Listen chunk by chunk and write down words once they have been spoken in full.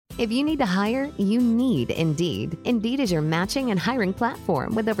If you need to hire, you need Indeed. Indeed is your matching and hiring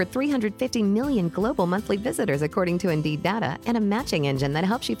platform with over 350 million global monthly visitors according to Indeed data and a matching engine that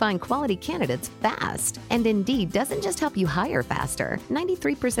helps you find quality candidates fast. And Indeed doesn't just help you hire faster.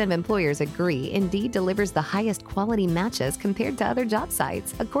 93% of employers agree Indeed delivers the highest quality matches compared to other job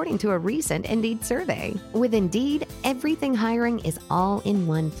sites, according to a recent Indeed survey. With Indeed, everything hiring is all in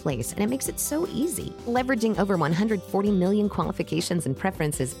one place, and it makes it so easy. Leveraging over 140 million qualifications and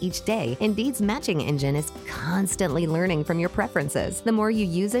preferences each day, Indeed's matching engine is constantly learning from your preferences. The more you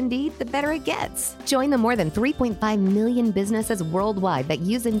use Indeed, the better it gets. Join the more than 3.5 million businesses worldwide that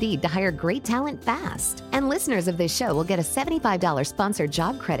use Indeed to hire great talent fast. And listeners of this show will get a $75 sponsored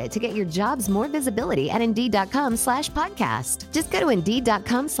job credit to get your jobs more visibility at Indeed.com/podcast. Just go to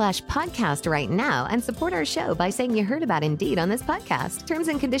Indeed.com/podcast right now and support our show by saying you heard about Indeed on this podcast. Terms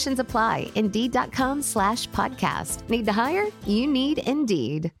and conditions apply. Indeed.com/podcast. Need to hire? You need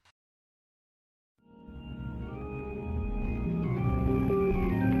Indeed.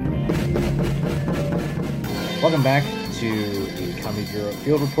 Welcome back to the Comedy Bureau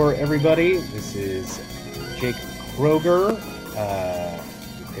Field Report, everybody. This is Jake Kroger,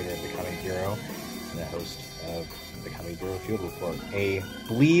 the creator of the Comedy Bureau and the host of the Comedy Bureau Field Report, a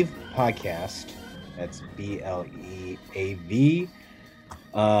Believe podcast. That's BLEAV.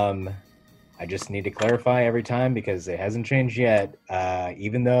 I just need to clarify every time because it hasn't changed yet.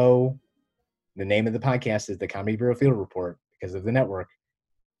 Even though the name of the podcast is the Comedy Bureau Field Report, because of the network,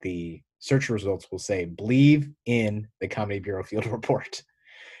 the search results will say Believe in the Comedy Bureau Field Report.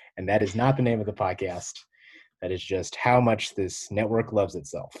 And that is not the name of the podcast. That is just how much this network loves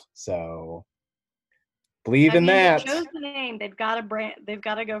itself. So believe in that. They chose the name. They've got to brand. They've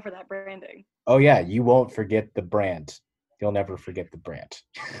got to go for that branding. Oh yeah, you won't forget the brand. You'll never forget the brand.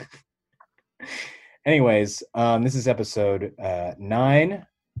 Anyways, this is episode 9.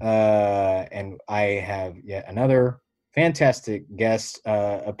 And I have yet another fantastic guest,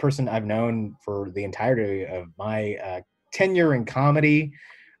 a person I've known for the entirety of my tenure in comedy,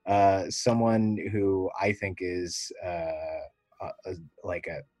 someone who I think is like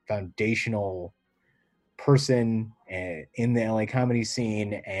a foundational person in the LA comedy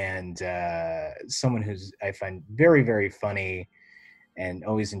scene, and someone who's I find very, very funny and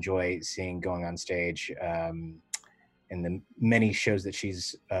always enjoy seeing going on stage. In the many shows that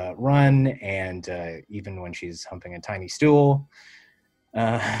she's run, and even when she's humping a tiny stool.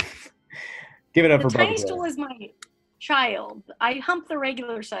 Give it up for the tiny stool is my child. I hump the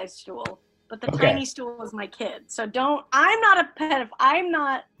regular size stool, but the tiny stool is my kid. So I'm not a pedophile. I'm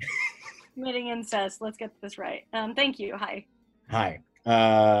not committing incest. Let's get this right. Thank you. Hi.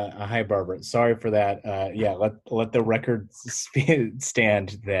 Hi, Barbara. Sorry for that. Let the record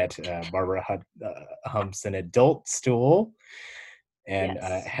stand that Barbara humps an adult stool and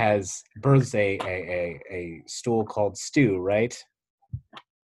has births a stool called Stu, right?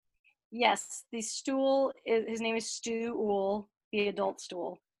 Yes, the stool his name is Stu Ool, the adult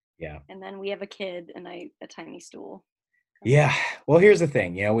stool. Yeah. And then we have a kid and a tiny stool. Yeah. Well, here's the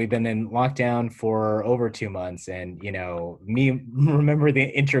thing. We've been in lockdown for over 2 months, and, me remember the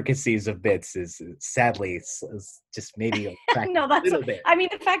intricacies of bits is sadly is just maybe no, that's a little bit. I mean,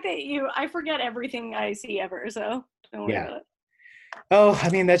 the fact that I forget everything I see ever, so don't worry about it. Oh,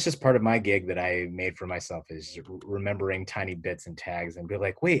 I mean, that's just part of my gig that I made for myself, is remembering tiny bits and tags and be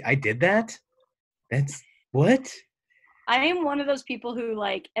like, wait, I did that? That's what? I am one of those people who,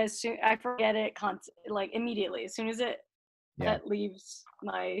 as soon I forget it, immediately. As soon as that leaves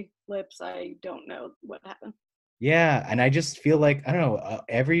my lips, I don't know what happened. Yeah, and I just feel like, I don't know,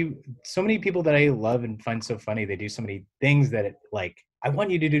 so many people that I love and find so funny, they do so many things that I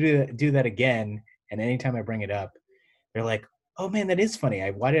want you to do that again, and anytime I bring it up, they're like, oh man, that is funny.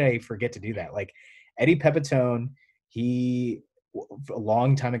 Why did I forget to do that? Like Eddie Pepitone, he a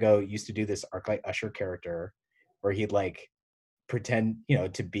long time ago used to do this ArcLight Usher character where he'd pretend,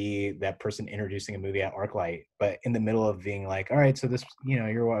 to be that person introducing a movie at ArcLight, but in the middle of being like, all right, so this,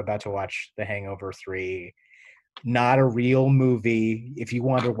 you're about to watch The Hangover 3, not a real movie. If you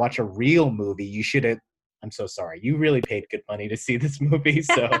want to watch a real movie, you should have, I'm so sorry, you really paid good money to see this movie,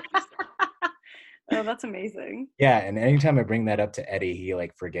 so. Oh, that's amazing. Yeah, and anytime I bring that up to Eddie, he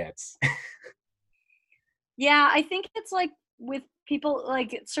forgets. Yeah, I think it's with people,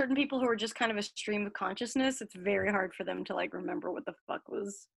 certain people who are just kind of a stream of consciousness, it's very hard for them to remember what the fuck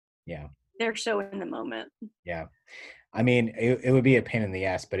was. Yeah. They're so in the moment. Yeah. I mean, it would be a pain in the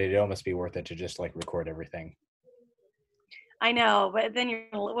ass, but it'd almost be worth it to just record everything. I know, but then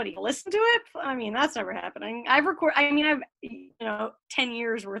what do you listen to it? I mean, that's never happening. I've 10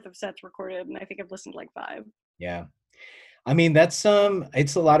 years worth of sets recorded, and I think I've listened to 5. Yeah. I mean, that's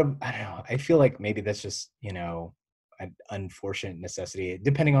it's a lot of, I don't know. I feel like maybe that's just, an unfortunate necessity,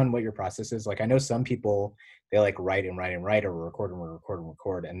 depending on what your process is. Like I know some people, they like write and write and write, or record and record and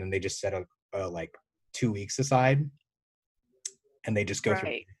record, and then they just set a like 2 weeks aside and they just go through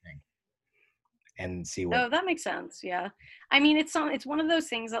Right. everything and see what. Oh, that makes sense. Yeah. I mean, it's one of those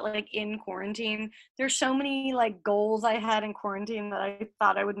things that like in quarantine, there's so many like goals I had in quarantine that I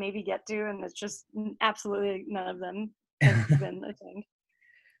thought I would maybe get to, and it's just absolutely none of them have been attained.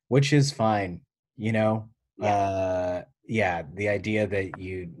 Which is fine, you know. Yeah. Yeah, the idea that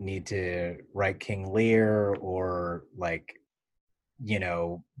you need to write King Lear, or like,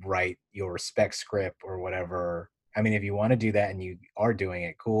 write your spec script or whatever. I mean, if you want to do that and you are doing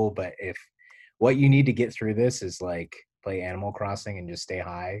it, cool. But if what you need to get through this is like play Animal Crossing and just stay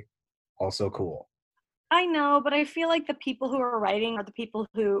high, also cool. I know, but I feel like the people who are writing are the people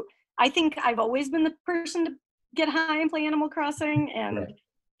who I think I've always been the person to get high and play Animal Crossing, Right. and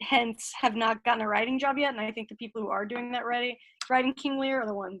hence have not gotten a writing job yet. And I think the people who are doing that writing King Lear are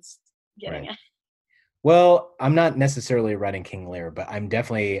the ones getting Right. it. Well, I'm not necessarily writing King Lear, but I'm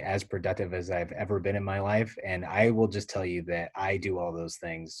definitely as productive as I've ever been in my life. And I will just tell you that I do all those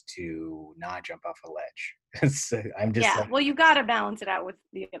things to not jump off a ledge. So I'm just Yeah. like, Well, you got to balance it out with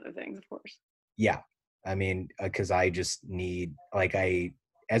the other things, of course. yeah. I mean, because I just need, like,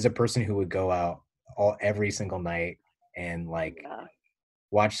 as a person who would go out every single night and like Yeah.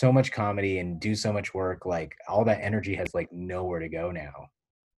 watch so much comedy and do so much work, like all that energy has like nowhere to go now.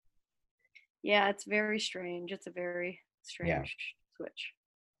 Yeah. It's very strange. It's a very Yeah. strange switch.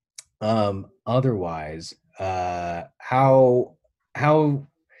 Otherwise, how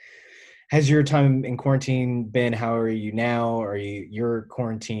has your time in quarantine been? How are you now? You're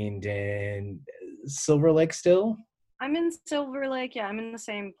quarantined in Silver Lake still? I'm in Silver Lake. Yeah, I'm in the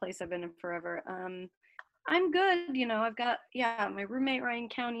same place I've been in forever. I'm good. I've got, yeah, my roommate Ryan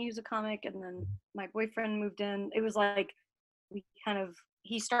County, who's a comic, and then my boyfriend moved in. It was like we kind of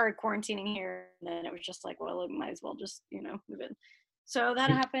he started quarantining here, and then it was just like, well, we might as well just move in. So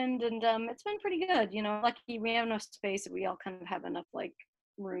that happened, and it's been pretty good. Lucky we have enough space. We all kind of have enough like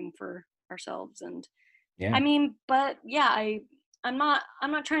room for ourselves, and I Yeah. mean, but yeah, I'm not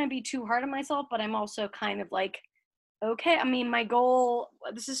trying to be too hard on myself, but I'm also kind of like, okay, I mean, my goal,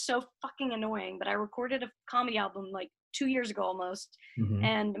 this is so fucking annoying, but I recorded a comedy album like 2 years ago almost. Hmm.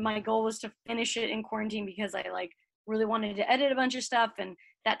 And my goal was to finish it in quarantine because I like really wanted to edit a bunch of stuff. And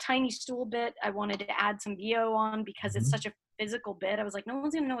that tiny stool bit, I wanted to add some VO on because it's Hmm. such a physical bit. I was like, no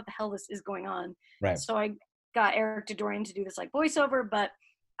one's gonna know what the hell this is going on. Right. So I got Eric Dodorian to do this like voiceover, but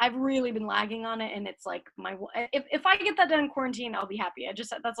I've really been lagging on it. And it's like if I get that done in quarantine, I'll be happy.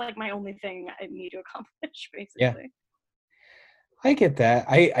 That's like my only thing I need to accomplish Yeah. basically. I get that.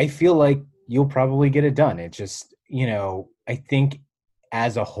 I feel like you'll probably get it done. It just, I think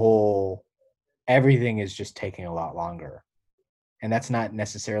as a whole, everything is just taking a lot longer. And that's not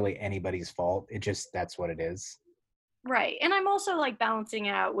necessarily anybody's fault. That's what it is. Right. And I'm also like balancing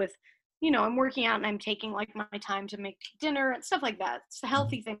out with, I'm working out and I'm taking like my time to make dinner and stuff like that. It's Mhm.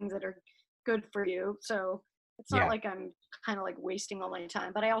 healthy things that are good for you. So it's not Yeah. like I'm kind of like wasting all my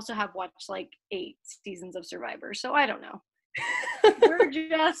time, but I also have watched like 8 seasons of Survivor. So I don't know. We're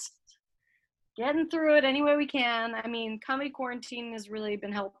just getting through it any way we can. I mean, comedy quarantine has really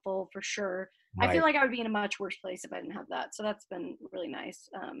been helpful for sure. I feel Right. like I would be in a much worse place if I didn't have that. So that's been really nice.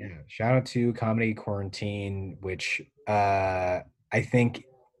 Yeah. Shout out to Comedy Quarantine, which I think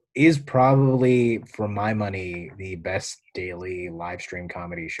is probably, for my money, the best daily live stream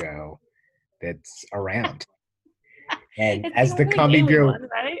comedy show that's around. And It's the as the only comedy daily bureau, one,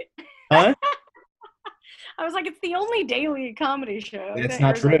 right? huh? I was like, it's the only daily comedy show. I That's think,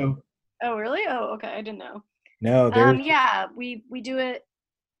 not or is that? true. Oh, really? Oh, okay. I didn't know. No, there's. Yeah, we do it.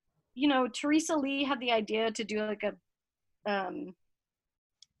 Teresa Lee had the idea to do like um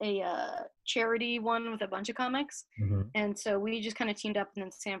charity one with a bunch of comics, Mhm. and so we just kind of teamed up, and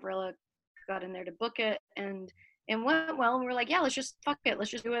then Sam Varela got in there to book it, and it went well. And we were like, yeah, let's just fuck it.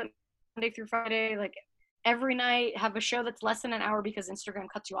 Let's just do it Monday through Friday, like every night. Have a show that's less than an hour because Instagram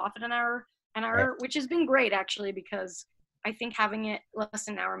cuts you off at an Right. hour, which has been great actually because I think having it less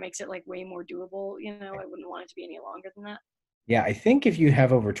than an hour makes it like way more doable. I wouldn't want it to be any longer than that. Yeah, I think if you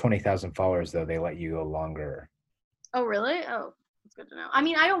have over 20,000 followers, though, they let you go longer. Oh, really? Oh, that's good to know. I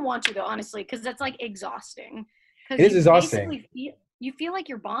mean, I don't want to though, honestly, because that's like exhausting. It Because is you exhausting. basically feel like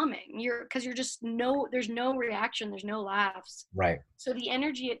you're bombing. Because you're just there's no reaction, there's no laughs. Right. So the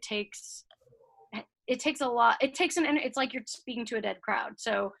energy it takes a lot. It takes it's like you're speaking to a dead crowd.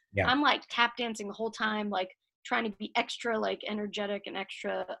 So Yeah. I'm like tap dancing the whole time, like trying to be extra like energetic and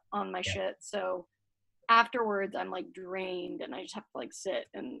extra on my Yeah. shit. So afterwards I'm like drained and I just have to like sit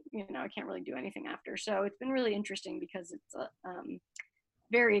and, you know, I can't really do anything after. So it's been really interesting because it's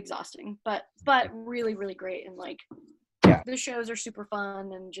very exhausting, but really, really great. And like, Yeah. the shows are super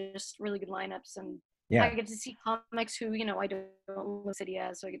fun and just really good lineups. And Yeah. I get to see comics who, you know, I don't live in the city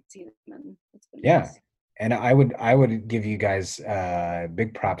as, so I get to see them. And it's been Yeah. nice. And I would give you guys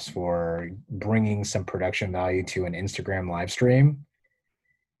big props for bringing some production value to an Instagram live stream.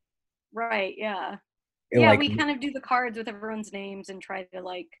 Right. Yeah. It, Yeah. like, We kind of do the cards with everyone's names and try to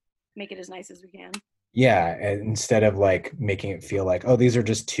like make it as nice as we can. yeah, and instead of like making it feel like, oh, these are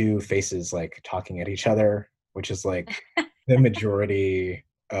just two faces like talking at each other, which is like the majority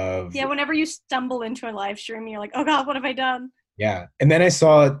of. Yeah. Whenever you stumble into a live stream, you're like, oh God, what have I done? Yeah. And then I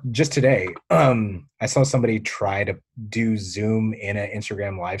saw just today, I saw somebody try to do Zoom in an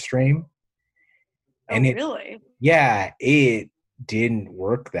Instagram live stream. And really? It didn't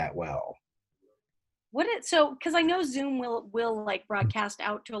work that well. So because I know Zoom will like broadcast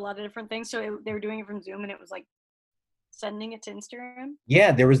out to a lot of different things. So they were doing it from Zoom and it was like sending it to Instagram.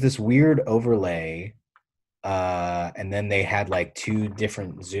 Yeah, there was this weird overlay. And then they had like two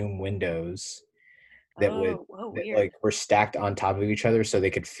different Zoom windows that were stacked on top of each other so they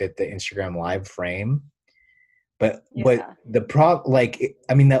could fit the Instagram live frame. But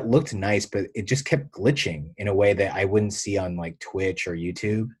that looked nice, but it just kept glitching in a way that I wouldn't see on like Twitch or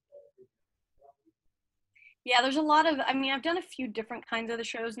YouTube. Yeah, there's a lot of, I mean, I've done a few different kinds of the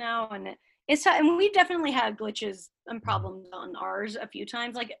shows now, and we definitely had glitches and problems on ours a few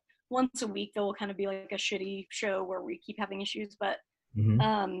times. Like once a week, there will kind of be like a shitty show where we keep having issues, but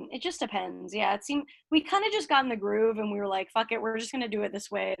it just depends. Yeah, it seemed we kind of just got in the groove, and we were like, "Fuck it, we're just gonna do it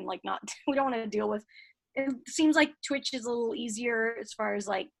this way," and like not, we don't want to deal with. It seems like Twitch is a little easier as far as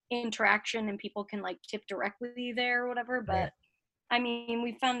like interaction, and people can like tip directly there or whatever. But Right. I mean,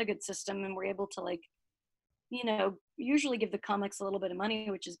 we found a good system, and we're able to like, you know, usually give the comics a little bit of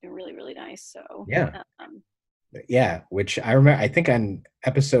money, which has been really, really nice. So yeah, which I remember, I think on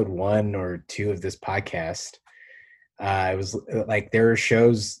episode 1 or 2 of this podcast, it was like there are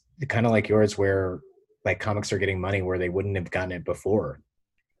shows kind of like yours where like comics are getting money where they wouldn't have gotten it before.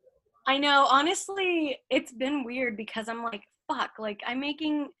 I know, honestly, it's been weird because I'm like, fuck, like I'm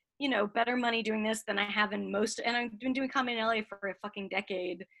making, you know, better money doing this than I have in most, and I've been doing comedy in LA for a fucking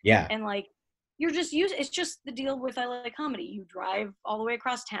decade. Yeah. And like, it's just the deal with LA comedy. You drive all the way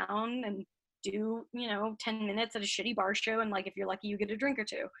across town and do, you know, 10 minutes at a shitty bar show. And like, if you're lucky, you get a drink or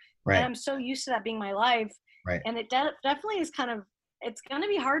two. Right. And I'm so used to that being my life. Right. And it definitely is kind of, it's going to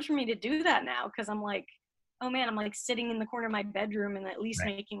be hard for me to do that now. Cause I'm like, oh man, I'm like sitting in the corner of my bedroom and at least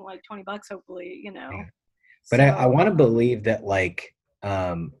making like $20, hopefully, you know. Yeah. But so, I want to believe that like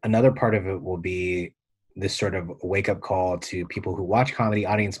another part of it will be this sort of wake up call to people who watch comedy,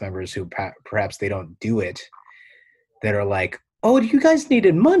 audience members who perhaps they don't do it, that are like, oh, you guys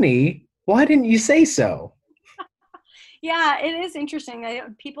needed money. Why didn't you say so? Yeah, it is interesting.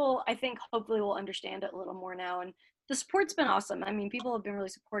 People, I think, hopefully will understand it a little more now. And the support's been awesome. I mean, people have been really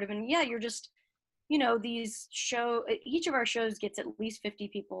supportive. And yeah, you're just, you know, each of our shows gets at least 50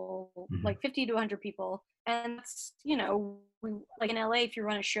 people, like 50 to 100 people. And that's, you know, like in LA, if you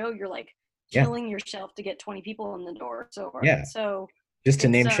run a show, you're like killing yourself to get 20 people in the door. So just to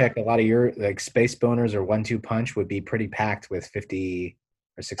name check, a lot of your like Space Boners or 1-2 Punch would be pretty packed with 50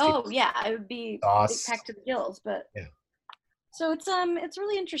 or 60. Oh yeah, it would be packed to the gills. But so it's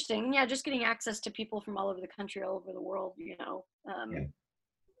really interesting. Yeah, just getting access to people from all over the country, all over the world, you know,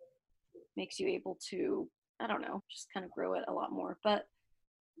 makes you able to, I don't know, just kind of grow it a lot more. But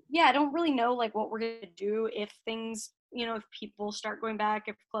yeah, I don't really know like what we're gonna do if things, you know, if people start going back,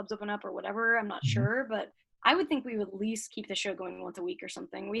 if clubs open up or whatever. I'm not sure, but I would think we would at least keep the show going once a week or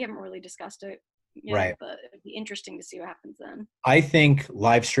something. We haven't really discussed it yet, but it'd be interesting to see what happens then. I think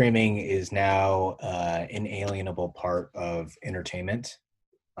live streaming is now an inalienable part of entertainment.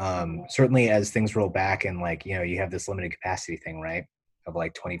 Certainly as things roll back and like, you know, you have this limited capacity thing, right? Of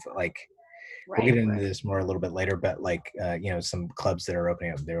like 20, like we'll get into this more a little bit later, but like, you know, some clubs that are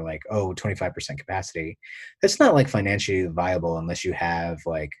opening up, they're like, oh, 25% capacity. That's not like financially viable unless you have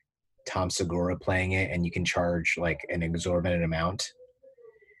like Tom Segura playing it and you can charge like an exorbitant amount.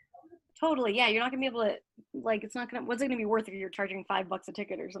 Totally. Yeah. You're not gonna be able to like, what's it gonna be worth if you're charging $5 a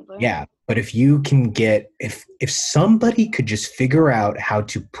ticket or something? Yeah. But if you can if somebody could just figure out how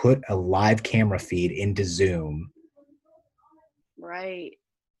to put a live camera feed into Zoom. Right.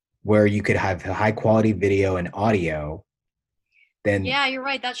 Where you could have high quality video and audio, then yeah, you're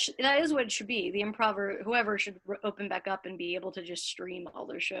right. That is what it should be. The Improv, whoever should open back up and be able to just stream all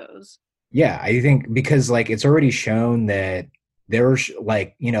their shows. Yeah, I think because like it's already shown that there's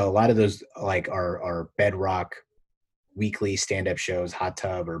like, you know, a lot of those like are Bedrock weekly stand-up shows, Hot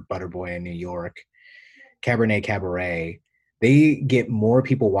Tub or Butterboy in New York, Cabernet Cabaret. They get more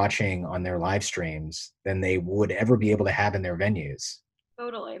people watching on their live streams than they would ever be able to have in their venues.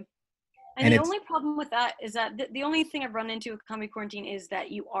 Totally. And the only problem with that is that the only thing I've run into with Comedy Quarantine is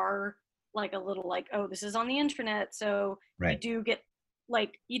that you are like a little like, oh, this is on the internet, so right. you do get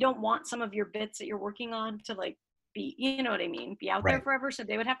like, you don't want some of your bits that you're working on to like be, you know what I mean, be out there forever. So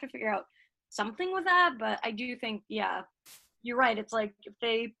they would have to figure out something with that. But I do think, yeah, you're right. It's like if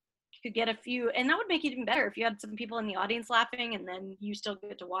they could get a few, and that would make it even better if you had some people in the audience laughing and then you still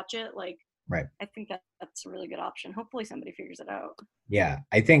get to watch it. Like, right. I think that's a really good option. Hopefully somebody figures it out. Yeah,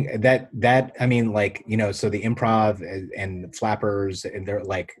 I think that I mean, like, you know, so the Improv and Flappers, and they're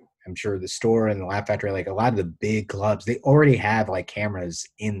like, I'm sure the Store and the Laugh Factory, like a lot of the big clubs, they already have like cameras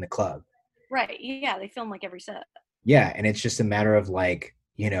in the club. Right. Yeah, they film like every set. Yeah, and it's just a matter of like,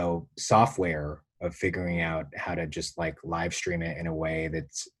 you know, software of figuring out how to just like live stream it in a way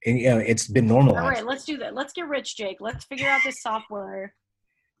that's, you know, it's been normalized. All right, let's do that. Let's get rich, Jake. Let's figure out this software.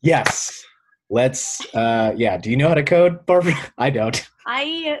 Yes. Let's yeah, do you know how to code, Barbara? I don't.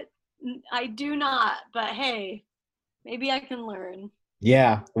 I do not, but hey, maybe I can learn.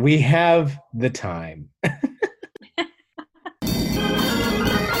 Yeah, we have the time.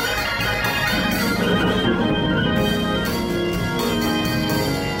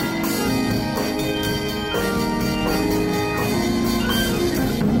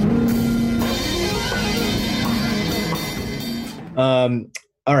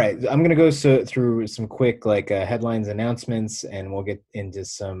 All right, I'm going to go through some quick like headlines, announcements, and we'll get into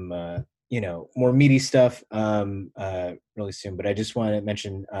some you know, more meaty stuff really soon. But I just want to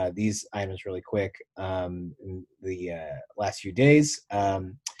mention these items really quick. In the last few days,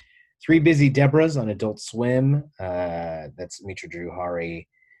 3 Busy Debras on Adult Swim. That's Mitra Jouhari,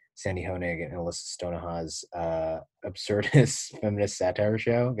 Sandy Honig, and Alyssa Stoneha's absurdist feminist satire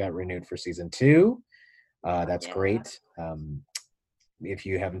show got renewed for season 2. That's great. If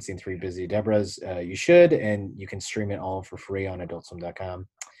you haven't seen 3 Busy Debras, you should, and you can stream it all for free on adultswim.com.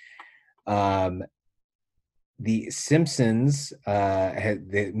 The Simpsons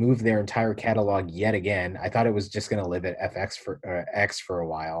they moved their entire catalog yet again. I thought it was just going to live at FX X for a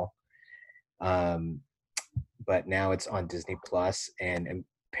while, but now it's on Disney Plus, and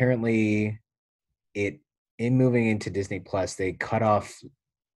apparently, in moving into Disney Plus, they cut off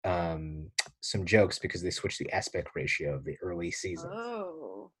some jokes because they switched the aspect ratio of the early seasons.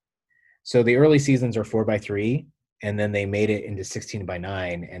 Oh. So the early seasons are 4:3, and then they made it into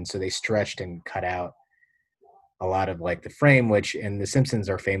 16:9, and so they stretched and cut out a lot of like the frame, which, and the Simpsons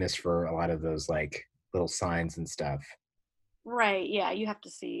are famous for a lot of those like little signs and stuff. Right. Yeah, you have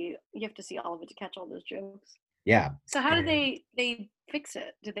to see all of it to catch all those jokes. Yeah. So how did they fix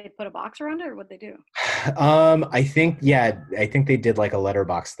it? Did they put a box around it, or what'd they do? I think they did like a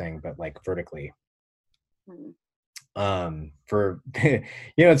letterbox thing, but like vertically. For you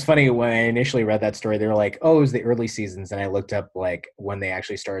know, it's funny, when I initially read that story, they were like, oh, it was the early seasons, and I looked up like when they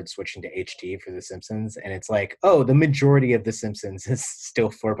actually started switching to HD for the Simpsons, and it's like, oh, the majority of the Simpsons is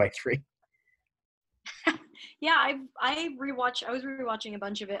still 4:3. Yeah, I was rewatching a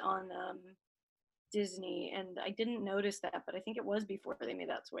bunch of it on Disney, and I didn't notice that, but I think it was before they made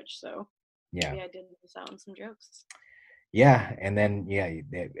that switch, so yeah, maybe I did miss out on some jokes. Yeah, and then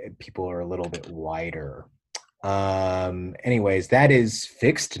people are a little bit wider. Anyways, that is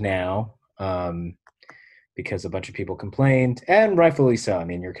fixed now, because a bunch of people complained, and rightfully so. I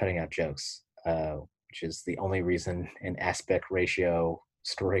mean, you're cutting out jokes, which is the only reason an aspect ratio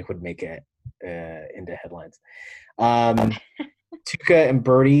story would make it into headlines. Tuca and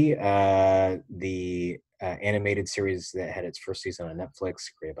Bertie, the animated series that had its first season on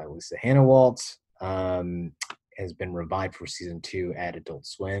Netflix, created by Lisa Hannawalt, has been revived for season 2 at Adult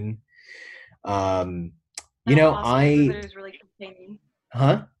Swim. You know, awesome. Everybody was really campaigning.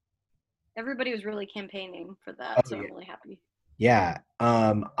 Huh? Everybody was really campaigning for that, so yeah. I'm really happy. Yeah.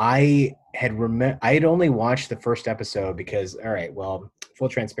 I had only watched the first episode because, all right, well, full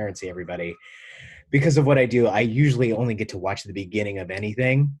transparency, everybody. Because of what I do, I usually only get to watch the beginning of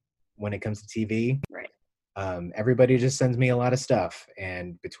anything when it comes to TV. Right. Everybody just sends me a lot of stuff,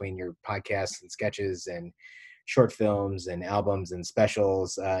 and between your podcasts and sketches and short films and albums and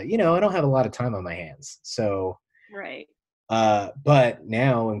specials, you know, I don't have a lot of time on my hands. So, right. But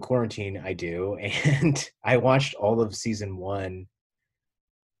now in quarantine, I do, and I watched all of season 1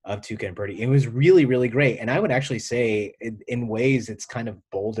 of Tuca and Bertie. It was really, really great, and I would actually say, in ways, it's kind of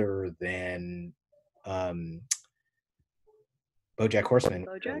bolder than BoJack Horseman.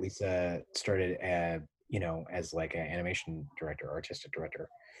 BoJack? Lisa started as like an animation director, artistic director.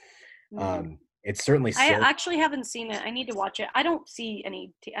 Mm. It's certainly I still. actually haven't seen it. I need to watch it. I don't see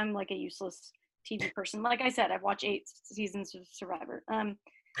any. I'm like a useless TV person. Like I said, I've watched 8 seasons of Survivor.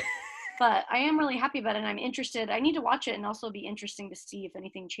 But I am really happy about it, and I'm interested. I need to watch it, and also be interesting to see if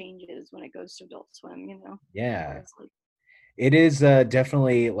anything changes when it goes to Adult Swim. Yeah, Honestly. it is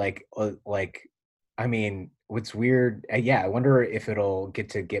definitely like. I mean, what's weird? Yeah, I wonder if it'll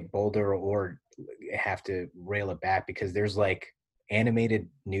get bolder or have to rail it back because there's like animated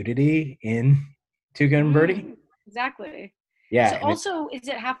nudity in Tuca and Birdie. Exactly. Yeah, So and also, is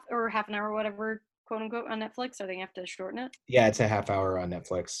it half an hour or whatever, quote unquote, on Netflix? Are they gonna have to shorten it? yeah, it's a half hour on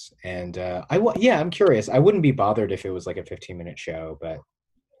Netflix, and I'm curious. I wouldn't be bothered if it was like a 15-minute show, but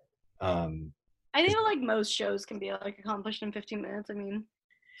um, I 'cause- think like most shows can be like accomplished in 15 minutes. I mean,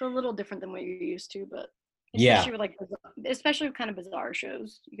 it's a little different than what you're used to, but yeah, especially with kind of bizarre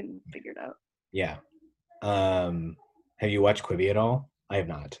shows, you can figure it out. yeah. Have you watched Quibi at all? I have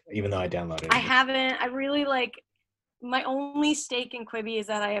not, even though I downloaded it. I haven't. I really like my only stake in Quibi is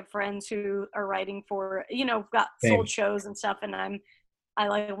that I have friends who are writing for, got Same. sold shows and stuff, and I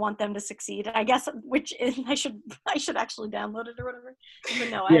like want them to succeed. I guess which is, I should actually download it or whatever. But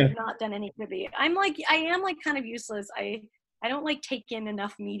no, I Yeah. have not done any Quibi. I am like kind of useless. I don't like take in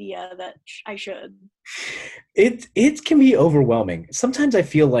enough media that I should. It can be overwhelming. Sometimes I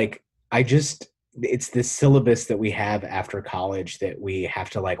feel like it's this syllabus that we have after college that we have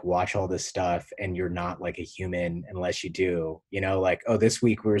to like watch all this stuff, and you're not like a human unless you do. Like, oh, this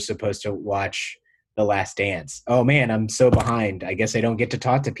week we were supposed to watch The Last Dance. Oh man, I'm so behind. I guess I don't get to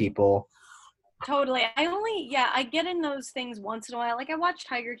talk to people. Totally. I get in those things once in a while. Like I watched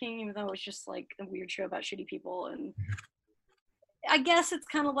Tiger King, even though it's just like a weird show about shitty people, and I guess it's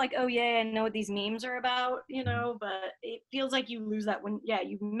kind of like, oh yeah, I know what these memes are about, but it feels like you lose that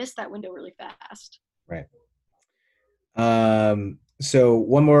you miss that window really fast. Right. So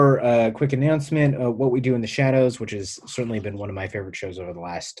one more quick announcement. What We Do in the Shadows, which has certainly been one of my favorite shows over the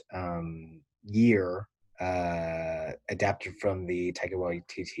last year, adapted from the Taika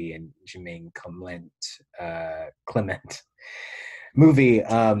Waititi and Jermaine Clement movie.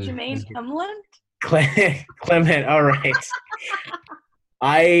 Jermaine Clement? Clement, all right.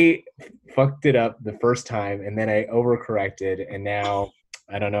 I fucked it up the first time, and then I overcorrected, and now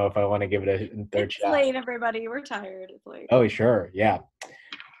I don't know if I want to give it a third shot. It's late, everybody. We're tired. It's late. Oh, sure. Yeah.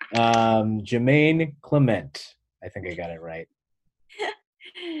 Jermaine Clement. I think I got it right.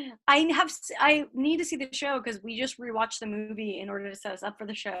 I need to see the show because we just rewatched the movie in order to set us up for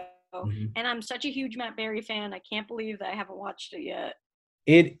the show. Mm-hmm. And I'm such a huge Matt Berry fan. I can't believe that I haven't watched it yet.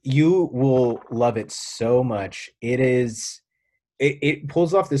 You will love it so much. It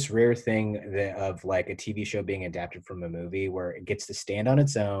pulls off this rare thing of like a TV show being adapted from a movie where it gets to stand on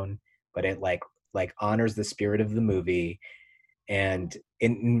its own, but it like honors the spirit of the movie, and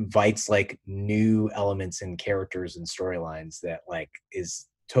it invites like new elements and characters and storylines that like is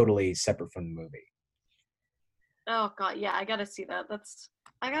totally separate from the movie. Oh god, yeah, I gotta see that.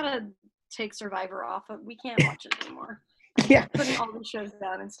 I gotta take Survivor off. We can't watch it anymore. Yeah, putting all the shows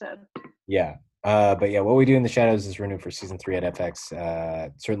down instead. Yeah. But yeah, What We Do in the Shadows is renewed for season 3 at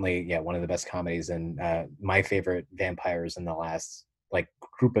FX. Certainly, yeah, one of the best comedies, and my favorite vampires in the last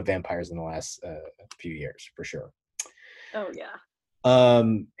group of vampires in the last few years for sure. Oh yeah.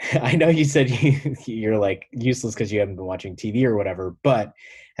 I know you said you're like useless because you haven't been watching TV or whatever, but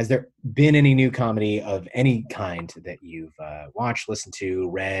has there been any new comedy of any kind that you've watched, listened to,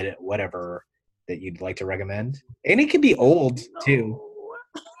 read, whatever, that you'd like to recommend? And it could be old too.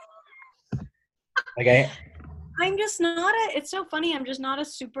 I'm just not it's so funny. I'm just not a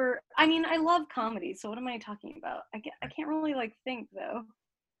super, I mean, I love comedy. So what am I talking about? I can't really think though.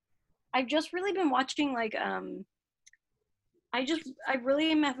 I've just really been watching I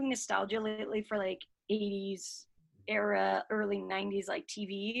really am having nostalgia lately for 80s era, early 90s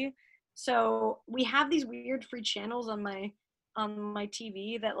TV. So we have these weird free channels on my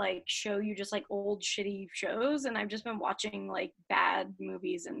TV that show you just old shitty shows, and I've just been watching bad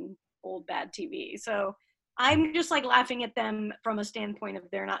movies and old bad TV. So I'm just laughing at them from a standpoint of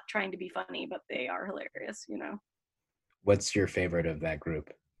they're not trying to be funny, but they are hilarious, What's your favorite of that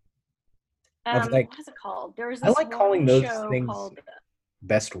group? What is it called? There's this I like calling those things called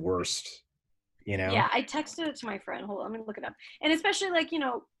best worst, Yeah, I texted it to my friend. Hold on, let me look it up. And especially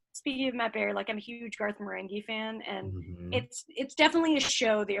speaking of Matt Berry, I'm a huge Garth Marenghi fan, and it's definitely a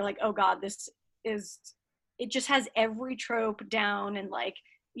show that you're oh god, it just has every trope down, and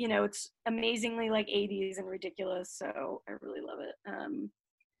it's amazingly 80s and ridiculous. So I really love it.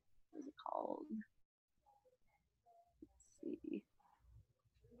 What is it called? Let's see.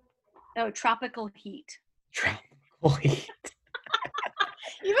 Oh, Tropical Heat. Tropical Heat.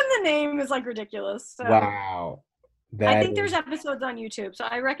 Even the name is like ridiculous. So Wow. I think there's episodes on YouTube, so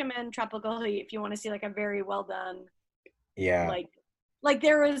I recommend Tropical Heat if you want to see like a very well done. Yeah. Like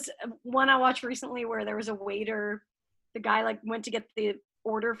there was one I watched recently where there was a waiter. The guy like went to get the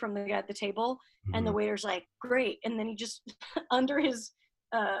order from the guy at the table, and the waiter's like, "Great," and then he just under his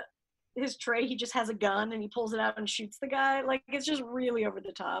tray he just has a gun and he pulls it out and shoots the guy. Like it's just really over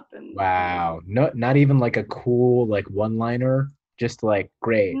the top. And Wow. No, not even like a cool like one-liner. Just like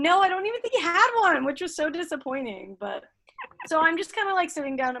great. No, I don't even think he had one, which was so disappointing. But so I'm just kind of like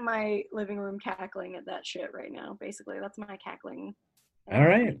sitting down in my living room cackling at that shit right now. Basically, that's my cackling. All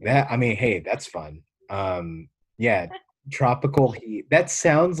right. Hey, that's fun. Yeah, Tropical Heat. That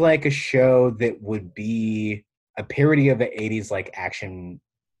sounds like a show that would be a parody of the 80s like action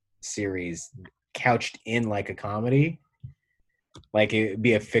series couched in like a comedy. Like it'd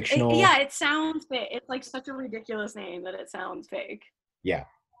be a fictional. It sounds fake. It's like such a ridiculous name that it sounds fake. Yeah.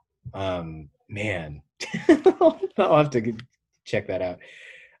 Man. I'll have to check that out.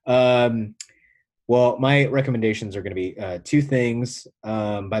 Well, my recommendations are going to be two things.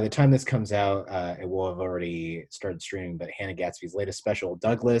 By the time this comes out, it will have already started streaming, but Hannah Gadsby's latest special,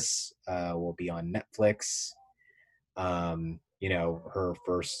 Douglas, will be on Netflix. Her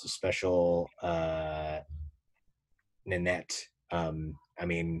first special, Nanette.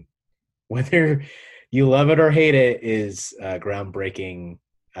 Whether you love it or hate it, is a groundbreaking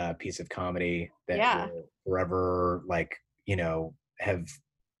piece of comedy that will forever, have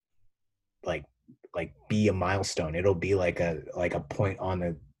be a milestone. It'll be like a point on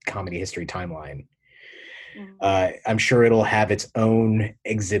the comedy history timeline. I'm sure it'll have its own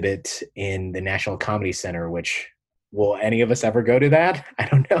exhibit in the National Comedy Center, which will any of us ever go to that? I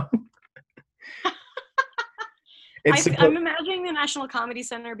don't know. I'm imagining the National Comedy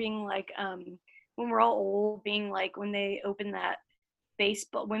Center being like when we're all old, being like when they open that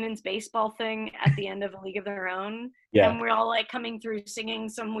women's baseball thing at the end of A League of Their Own. Yeah. And we're all like coming through singing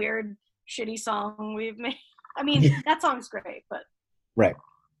some weird shitty song we've made. I mean, that song's great, but right.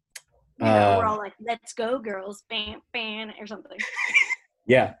 We're all like, "Let's go, girls!" Bam, bam, or something.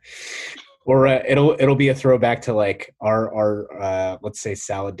 Yeah, or it'll be a throwback to like our let's say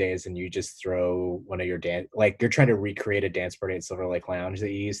salad days, and you just throw one of your dance, like you're trying to recreate a dance party at Silver Lake Lounge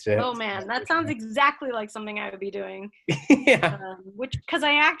that you used to. Oh man, that sounds exactly like something I would be doing. Yeah. Because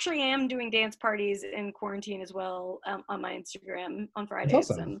I actually am doing dance parties in quarantine as well on my Instagram on Fridays.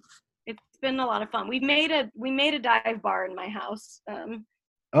 That's awesome. And it's been a lot of fun. We made a dive bar in my house.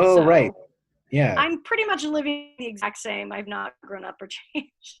 Right. Yeah. I'm pretty much living the exact same. I've not grown up or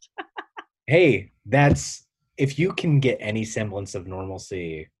changed. Hey, that's if you can get any semblance of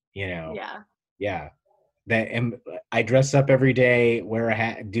normalcy, Yeah. Yeah. I dress up every day, wear a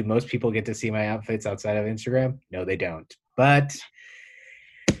hat. Do most people get to see my outfits outside of Instagram? No, they don't. But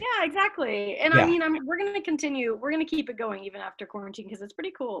yeah, exactly. And yeah. I mean, we're going to continue. We're going to keep it going even after quarantine because it's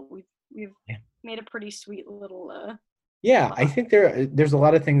pretty cool. We've made a pretty sweet little. Yeah, I think there's a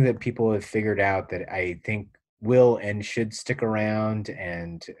lot of things that people have figured out that I think will and should stick around,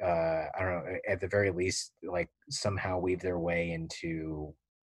 and I don't know, at the very least, like somehow weave their way into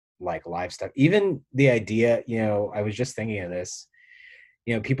like live stuff. Even the idea, I was just thinking of this,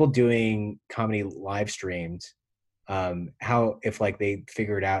 people doing comedy live streamed. How if like they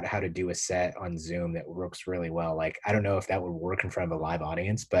figured out how to do a set on Zoom that works really well. Like I don't know if that would work in front of a live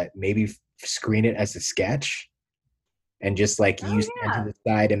audience, but maybe screen it as a sketch and just like stand to the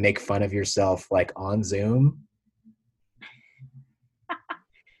side and make fun of yourself like on Zoom.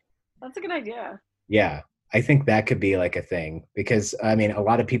 That's a good idea. Yeah, I think that could be like a thing because I mean a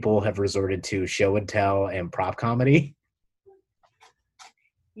lot of people have resorted to show and tell and prop comedy.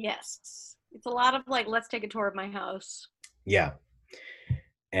 Yes. It's a lot of like, let's take a tour of my house. Yeah.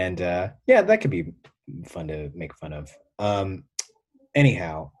 And that could be fun to make fun of.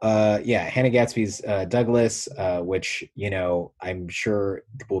 Anyhow, Hannah Gadsby's Douglas, which, I'm sure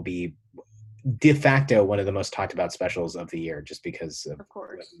will be de facto one of the most talked about specials of the year just because of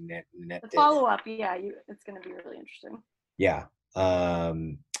course. Net the follow-up, it's going to be really interesting. Yeah.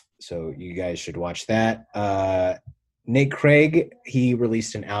 So you guys should watch that. Nate Craig, he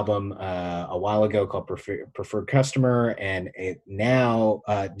released an album a while ago called Preferred Customer, and it now,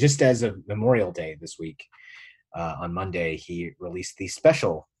 just as of Memorial Day this week, on Monday, he released the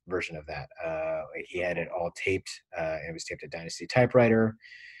special version of that. He had it all taped. It was taped at Dynasty Typewriter,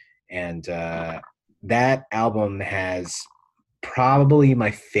 and that album has probably my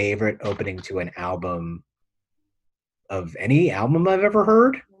favorite opening to an album of any album I've ever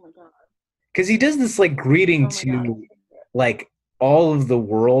heard. Because he does this like greeting to like all of the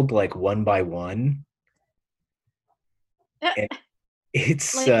world like one by one. And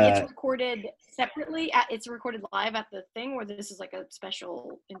it's like it's recorded separately. It's recorded live at the thing, or this is like a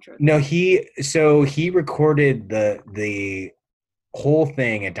special intro. No, he recorded the whole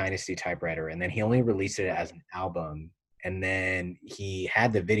thing at Dynasty Typewriter, and then he only released it as an album. And then he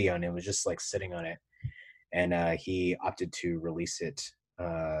had the video, and it was just like sitting on it. And he opted to release it,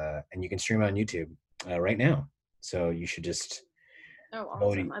 and you can stream it on YouTube right now. So you should just. Oh,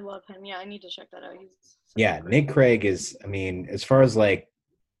 awesome! I love him. Yeah, I need to check that out. Nick Craig is. I mean, as far as like,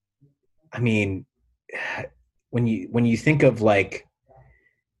 I mean, when you think of like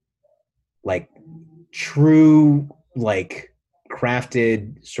true like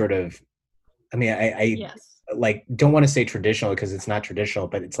crafted sort of, I mean, I yes. Like don't want to say traditional because it's not traditional,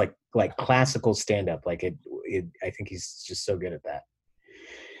 but it's like classical stand-up. Like it I think he's just so good at that.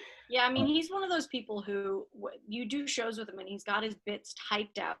 Yeah, I mean, he's one of those people who you do shows with him and he's got his bits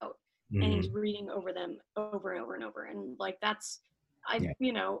typed out and he's reading over them over and over and over. And like, that's,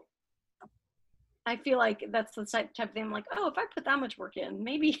 you know, I feel like that's the type of thing I'm like, oh, if I put that much work in,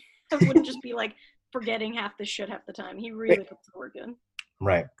 maybe I wouldn't just be like forgetting half the shit half the time. He really puts the work in.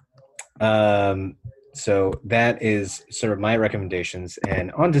 Right. So that is sort of my recommendations,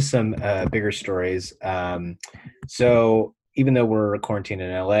 and on to some bigger stories. So even though we're quarantined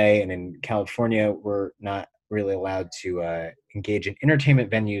in LA and in California, we're not really allowed to engage in entertainment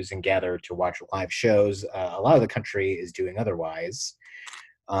venues and gather to watch live shows. A lot of the country is doing otherwise,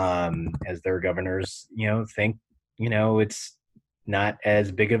 as their governors, think, it's not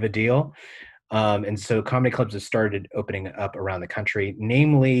as big of a deal. And so comedy clubs have started opening up around the country,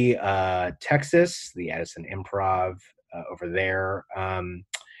 namely Texas, the Addison Improv over there,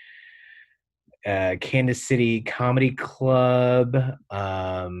 Kansas City Comedy Club,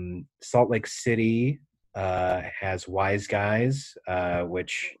 Salt Lake City has Wise Guys,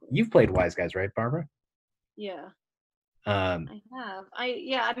 which you've played Wise Guys, right, Barbara? Yeah, I have.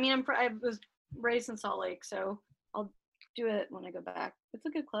 I was raised in Salt Lake, so I'll do it when I go back. It's a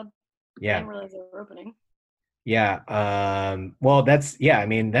good club. Yeah. I didn't realize they were opening. Yeah. Well, that's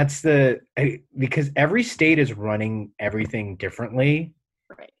because every state is running everything differently.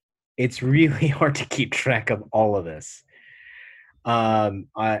 Right. It's really hard to keep track of all of this. I've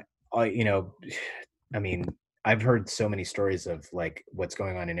heard so many stories of like what's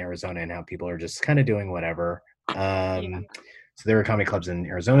going on in Arizona and how people are just kind of doing whatever. So there are comedy clubs in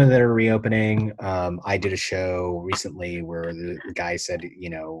Arizona that are reopening. I did a show recently where the guy said,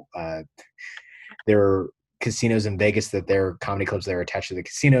 there are casinos in Vegas that their comedy clubs that are attached to the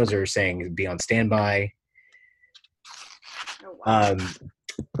casinos are saying be on standby. Oh, wow.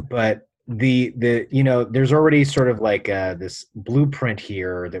 But the there's already sort of like this blueprint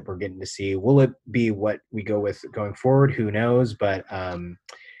here that we're getting to see. Will it be what we go with going forward? Who knows? But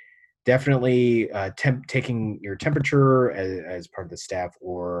definitely taking your temperature as part of the staff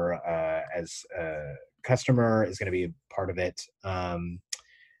or as a customer is going to be a part of it.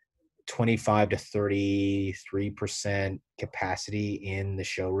 25 to 33% capacity in the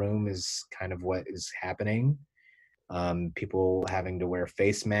showroom is kind of what is happening. People having to wear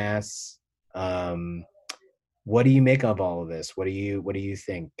face masks. What do you make of all of this? What do you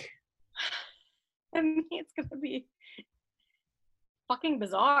think? I mean, it's going to be fucking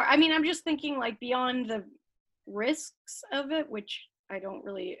bizarre. I mean, I'm just thinking like beyond the risks of it, which I don't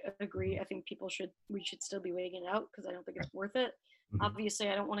really agree. I think we should still be weighing it out because I don't think it's worth it. Mm-hmm. Obviously,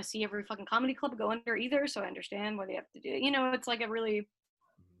 I don't want to see every fucking comedy club go under either, so I understand why they have to do it. It's like I'm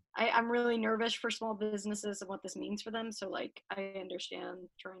really nervous for small businesses and what this means for them. So like, I understand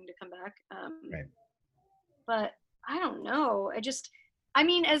trying to come back. Right. But I don't know. As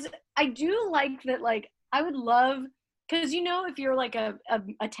I do like that, like I would love, because if you're like a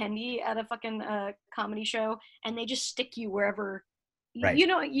attendee at a fucking comedy show and they just stick you wherever, right. you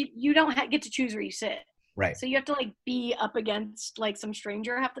don't get to choose where you sit. Right. So you have to like be up against like some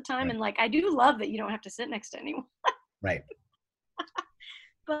stranger half the time. Right. And like, I do love that you don't have to sit next to anyone. Right.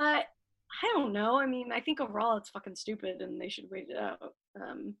 But I don't know. I mean, I think overall it's fucking stupid and they should wait it out.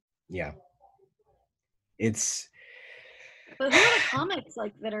 Yeah. But who are the comics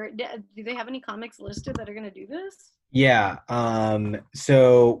like that are, do they have any comics listed that are going to do this? Yeah.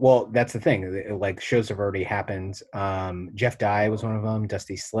 So that's the thing. Like shows have already happened. Jeff Dye was one of them.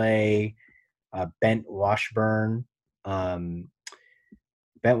 Dusty Slay, Bent Washburn.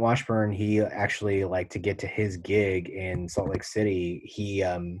 Bent Washburn, he actually to get to his gig in Salt Lake City. He,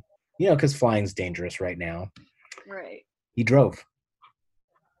 because flying's dangerous right now. Right. He drove.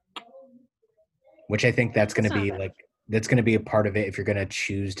 Which I think that's going to be that's going to be a part of it if you're going to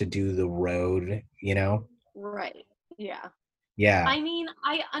choose to do the road, Right. Yeah. Yeah. I mean,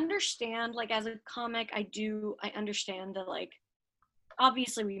 I understand, like, as a comic, I understand that, like,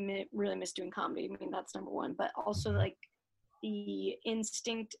 obviously really miss doing comedy. I mean, that's number one, but also, like, the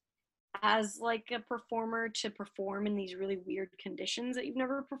instinct as, like, a performer to perform in these really weird conditions that you've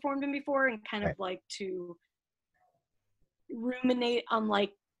never performed in before, and kind of, Right. like, to ruminate on,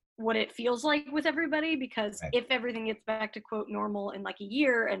 like, what it feels like with everybody, because Right. if everything gets back to quote normal in like a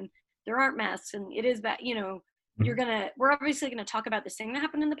year and there aren't masks and it is bad, Mhm. we're obviously gonna talk about this thing that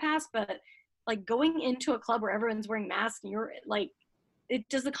happened in the past, but like going into a club where everyone's wearing masks and you're like,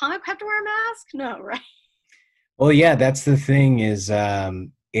 does the comic have to wear a mask? No, right? Well, yeah, that's the thing is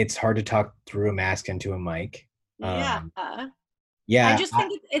it's hard to talk through a mask into a mic. Yeah. Um, I yeah, just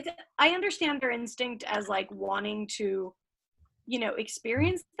think I understand their instinct as like wanting to,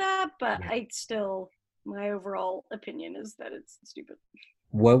 experience that, but yeah. my overall opinion is that it's stupid.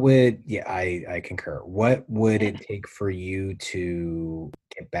 What would, yeah, I concur. What would it take for you to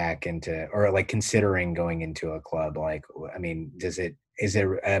get back into, or like considering going into a club? Like, I mean, is it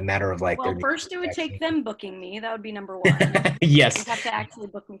a matter of like there Well, needs to first be it a would take vaccine? them booking me. That would be number one. Yes. You'd have to actually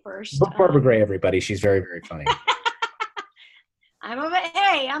book me first. Book Barbara Gray, everybody. She's very, very funny.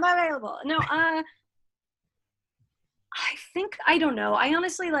 Hey, I'm available. No, I think I don't know. I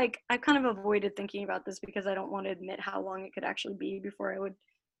honestly I've kind of avoided thinking about this because I don't want to admit how long it could actually be before I would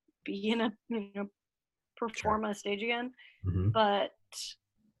be in a Sure. perform on a stage again. Hmm. But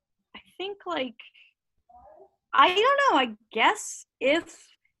I think I don't know. I guess if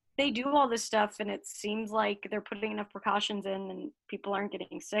they do all this stuff and it seems like they're putting enough precautions in and people aren't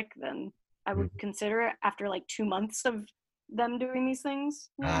getting sick, then I would consider it after like 2 months of them doing these things.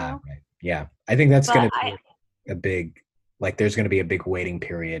 Ah, right. Yeah. I think that's going But to be a big, like, there's going to be a big waiting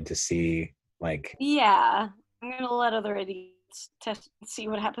period to see, like, yeah, I'm gonna let other idiots test see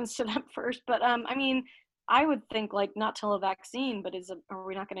what happens to them first. But I mean, I would think like not till a vaccine, but are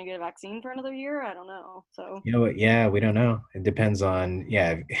we not gonna get a vaccine for another year? I don't know. So you know what? Yeah, we don't know. It depends on,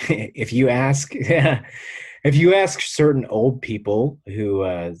 yeah. If you ask, yeah, if you ask certain old people who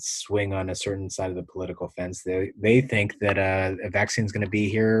swing on a certain side of the political fence, they think that a vaccine is going to be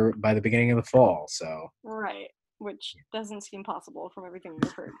here by the beginning of the fall. So, right, which doesn't seem possible from everything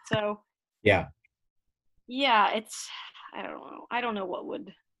we've heard. So yeah, yeah, I don't know what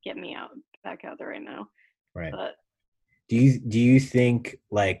would get me back out there right now. right. But Do you think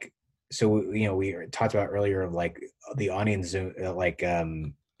like, so we talked about earlier of like the audience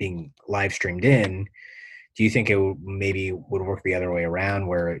being live streamed in. Do you think maybe would work the other way around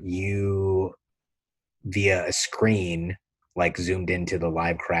where you via a screen like zoomed into the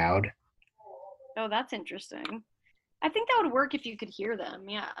live crowd? oh, that's interesting. I think that would work if you could hear them.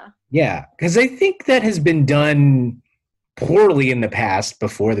 Yeah. Yeah, because I think that has been done poorly in the past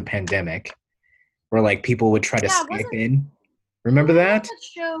before the pandemic, where like people would try to Yeah, Skype wasn't in. who Remember had that? that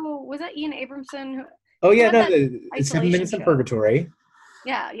show? Was that Ian Abramson Oh who yeah, had no, that it's 7 minutes isolation in show? purgatory.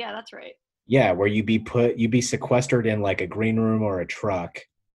 Yeah, yeah, that's right. Yeah, where you'd be sequestered in like a green room or a truck,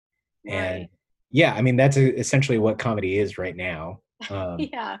 and Right. yeah, I mean that's essentially what comedy is right now.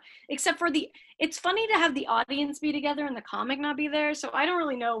 Yeah. Except for it's funny to have the audience be together and the comic not be there. So I don't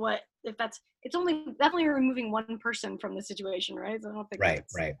really know if it's only definitely removing one person from the situation, right? So I don't think Right,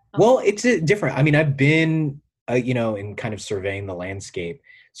 that's right. Well, helpful. it's different. I mean, I've been, in kind of surveying the landscape.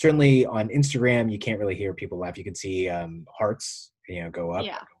 Certainly on Instagram, you can't really hear people laugh. You can see hearts, go up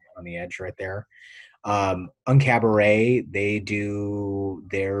Yeah. on the edge right there. On Cabaret, they do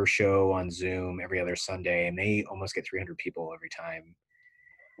their show on Zoom every other Sunday, and they almost get 300 people every time.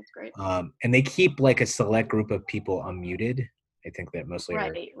 That's great. And they keep like a select group of people unmuted. I think that mostly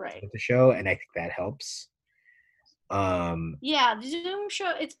are Right, right. at the show, and I think that helps. Um, Yeah, the Zoom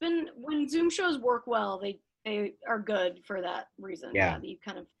show, it's been when Zoom shows work well, they are good for that reason. yeah. Yeah, you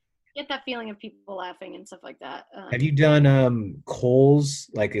kind of get that feeling of people laughing and stuff like that. Have you done Cole's?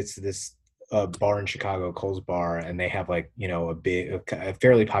 Like it's this bar in Chicago, Cole's Bar, and they have like a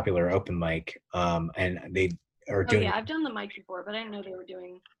fairly popular open mic. And they are Oh doing yeah, I've done the mic before, but I didn't know they were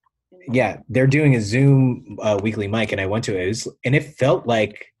doing. yeah, they're doing a Zoom weekly mic, and I went to it, and it felt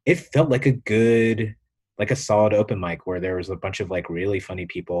like a good, like a solid open mic where there was a bunch of like really funny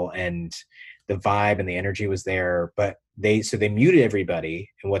people, and the vibe and the energy was there. But they muted everybody,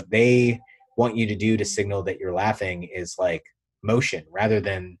 and what they want you to do to signal that you're laughing is like motion rather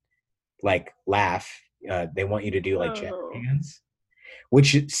than like laugh. They want you to do like jazz Oh. hands,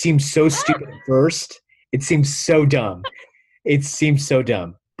 which seems so stupid at first. It seems so dumb. It seems so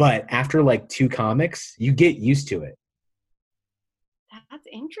dumb. But after like two comics, you get used to it. That's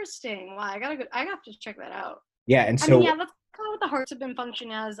interesting. Wow, I got to check that out. Yeah, and I mean, so yeah, that's kind of what the Hearts have been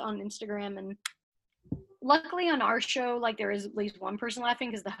functioning as on Instagram, and luckily on our show, like there is at least one person laughing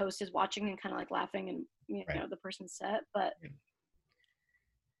because the host is watching and kind of like laughing and Right. the person's set. But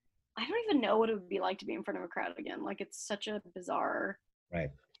I don't even know what it would be like to be in front of a crowd again. Like it's such a bizarre.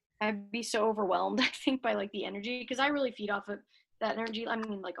 Right. I'd be so overwhelmed, I think, by like the energy because I really feed off of that energy. I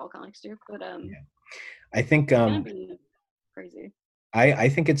mean, like all comics do, but I think it's gonna be crazy. I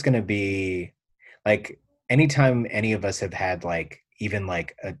think it's gonna be like anytime any of us have had like even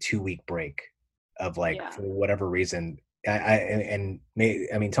like a 2-week break of like for whatever reason. I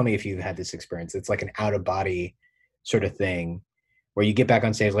mean, tell me if you've had this experience. It's like an out of body sort of thing where you get back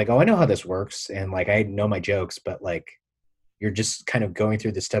on stage like, oh, I know how this works, and like I know my jokes, but like you're just kind of going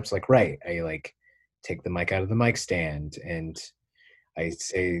through the steps like, right, I like take the mic out of the mic stand and I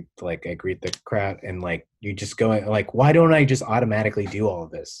say like I greet the crowd and like you just go like, why don't I just automatically do all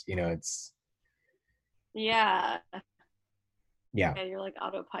of this? You know, it's yeah, yeah, you're like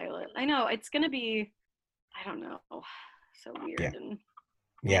autopilot. I know it's gonna be, I don't know, so weird. Yeah. And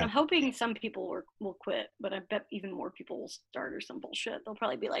yeah. I'm hoping some people will quit, but I bet even more people will start or some bullshit. They'll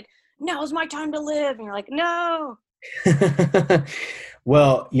probably be like, now's my time to live. And you're like, no.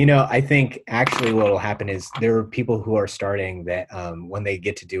 Well, you know, I think actually what will happen is there are people who are starting that when they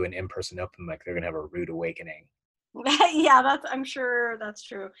get to do an in-person open mic, they're going to have a rude awakening. Yeah, I'm sure that's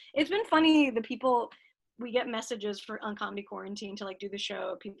true. It's been funny. The people, we get messages on Comedy Quarantine to like do the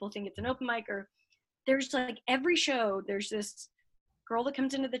show. People think it's an open mic, or there's like every show, there's this girl that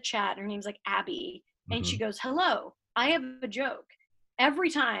comes into the chat. Her name's like Abby. And she goes, hello, I have a joke every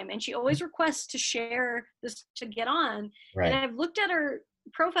time. And she always requests to share this to get on. Right. And I've looked at her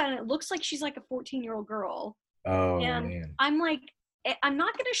profile and it looks like she's like a 14-year-old girl. Oh, and man. I'm like, I'm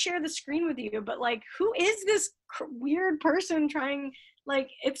not going to share the screen with you, but like, who is this weird person trying? Like,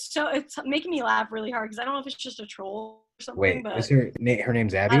 it's making me laugh really hard because I don't know if it's just a troll or something. Wait, but is her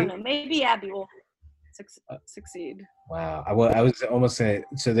name's Abby? I don't know. Maybe Abby will succeed. Wow. I was almost saying,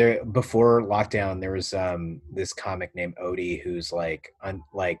 so there before lockdown, there was this comic named Odie who's like I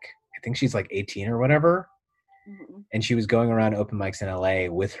think she's like 18 or whatever. Mm-hmm. And she was going around open mics in LA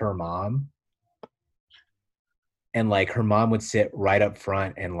with her mom. And like her mom would sit right up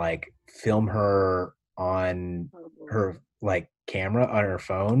front and like film her on her like camera on her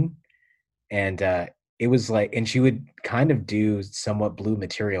phone. And it was like, and she would kind of do somewhat blue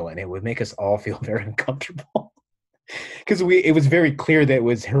material and it would make us all feel very uncomfortable because it was very clear that it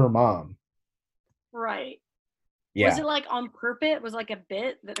was her mom. Right. Yeah. Was it like on purpose? Was like a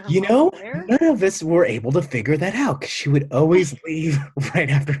bit that her you mom know, was there? None of us were able to figure that out because she would always leave right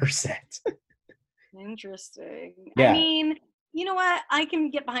after her set. Interesting. Yeah. I mean, you know what? I can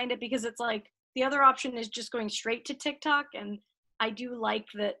get behind it because it's like the other option is just going straight to TikTok. And I do like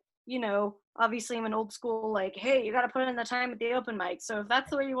that, you know, obviously I'm an old school, like, hey, you got to put in the time at the open mic. So if that's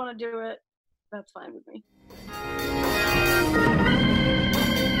the way you want to do it, that's fine with me.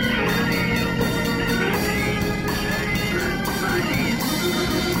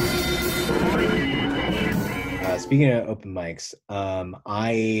 Speaking of open mics,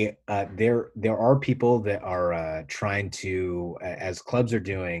 there are people that are trying to, as clubs are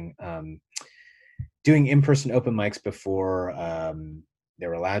doing in-person open mics before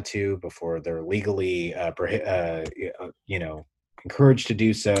they're allowed to, before they're legally encouraged to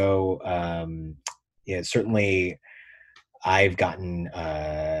do so. Yeah, certainly, I've gotten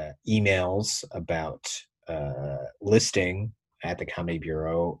emails about listing at the Comedy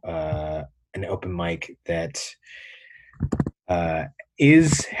Bureau an open mic that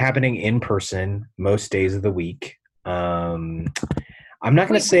is happening in person most days of the week. I'm not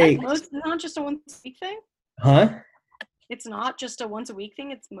going to say it's not just a once a week thing. Huh? It's not just a once a week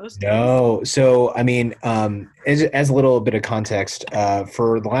thing. It's most No. days. So I mean, as a little bit of context,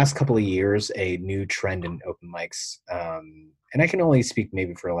 for the last couple of years, a new trend in open mics, and I can only speak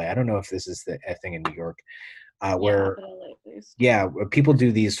maybe for LA. I don't know if this is a thing in New York. Where people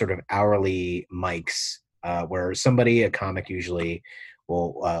do these sort of hourly mics where somebody, a comic usually,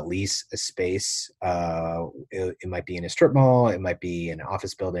 will lease a space. It might be in a strip mall, it might be in an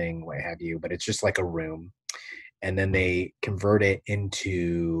office building, what have you, but it's just like a room. And then they convert it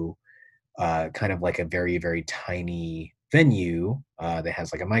into kind of like a very, very tiny venue that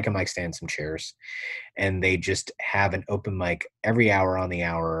has like a mic stand, some chairs, and they just have an open mic every hour on the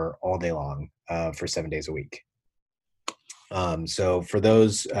hour all day long for 7 days a week. So for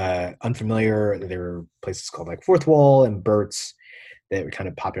those unfamiliar, there are places called like Fourth Wall and Burt's that kind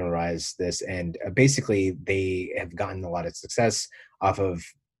of popularized this. And basically they have gotten a lot of success off of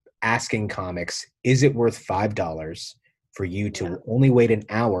asking comics, is it worth $5 for you to only wait an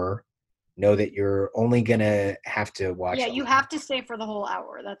hour know that you're only gonna have to watch. Yeah, you have to stay for the whole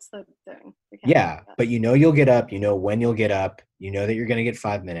hour. That's the thing. Yeah, but you'll get up. You know when you'll get up. You know that you're gonna get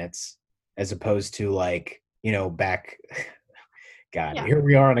 5 minutes, as opposed to like back. God, Yeah. here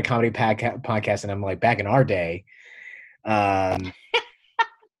we are on a comedy podcast, and I'm like back in our day.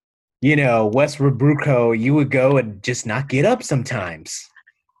 Westwood Bruco, you would go and just not get up sometimes.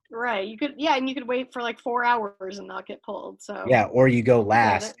 Right. You could, and you could wait for like 4 hours and not get pulled. So yeah, or you go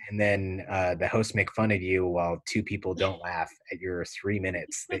last, and then the hosts make fun of you while 2 people don't laugh at your 3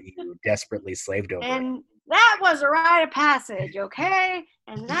 minutes that you desperately slaved over. And that was a rite of passage, okay?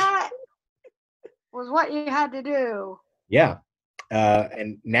 And that was what you had to do. Yeah.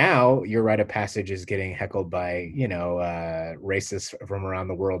 And now your rite of passage is getting heckled by, racists from around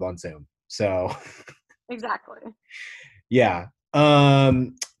the world on Zoom. So exactly. Yeah.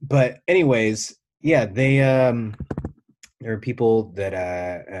 But anyways, yeah, there are people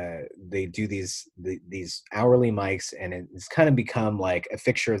that they do these hourly mics, and it's kind of become like a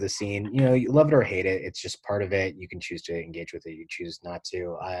fixture of the scene. You love it or hate it. It's just part of it. You can choose to engage with it. You choose not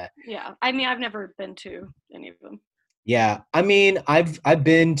to. Yeah. I mean, I've never been to any of them. Yeah, I mean, I've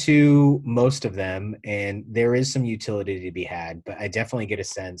been to most of them, and there is some utility to be had, but I definitely get a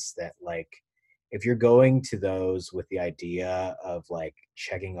sense that, like, if you're going to those with the idea of, like,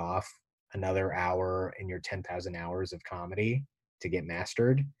 checking off another hour in your 10,000 hours of comedy to get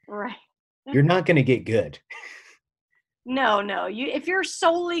mastered, right, you're not going to get good. No. If you're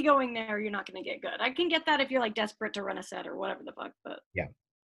solely going there, you're not going to get good. I can get that if you're, like, desperate to run a set or whatever the fuck, but...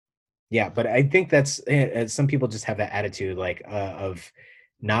 Yeah, but I think that's some people just have that attitude, like, of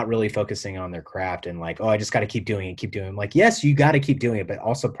not really focusing on their craft and like, oh, I just got to keep doing it. I'm like, yes, you got to keep doing it, but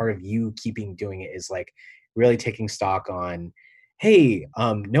also part of you keeping doing it is like really taking stock on, hey,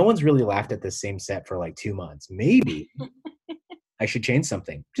 no one's really laughed at the same set for like 2 months. Maybe I should change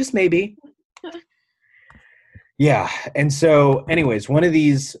something. Just maybe. Yeah. And so anyways, one of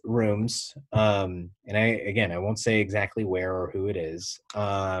these rooms, and I won't say exactly where or who it is,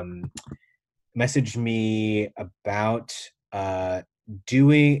 messaged me about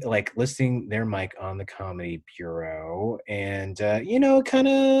doing, like, listing their mic on the Comedy Bureau, and kind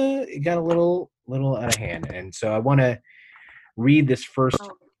of got a little out of hand. And so I want to read this first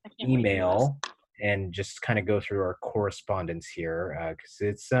email and just kind of go through our correspondence here, because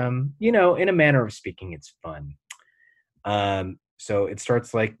it's in a manner of speaking, it's fun. So it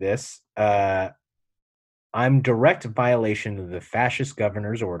starts like this. I'm direct violation of the fascist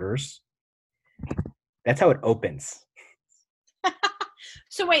governor's orders. That's how it opens.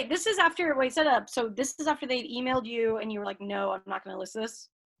 So wait, this is after, set up. So this is after they emailed you and you were like, no, I'm not going to list this?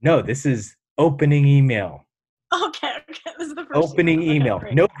 No, this is opening email. Okay. This is the first opening email.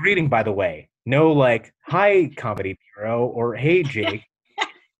 Okay, no greeting, by the way. No, like, hi, Comedy Bureau, or hey, Jake.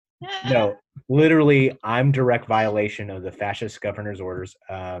 No, literally, I'm direct violation of the fascist governor's orders.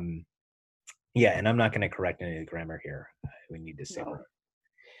 Yeah, and I'm not going to correct any of the grammar here. We need to say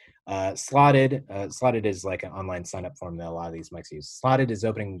Slotted. Slotted is like an online sign-up form that a lot of these mics use. Slotted is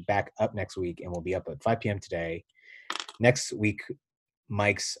opening back up next week and will be up at 5 p.m. today. Next week,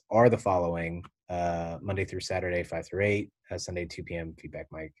 mics are the following: Monday through Saturday, 5 through 8, Sunday, 2 p.m. feedback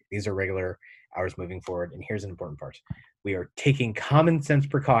mic. These are regular hours moving forward. And here's an important part. We are taking common sense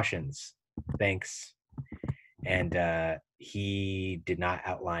precautions. Thanks. And he did not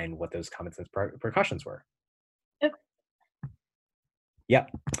outline what those common sense precautions were. Yeah.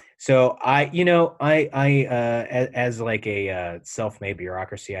 So as like a self-made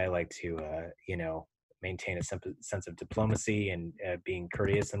bureaucracy, I like to, maintain a sense of diplomacy and being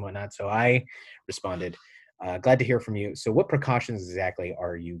courteous and whatnot. So I responded, glad to hear from you. So what precautions exactly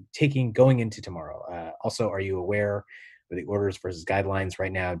are you taking going into tomorrow? Also, are you aware of the orders versus guidelines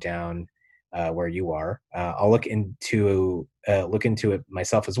right now down where you are? I'll look into it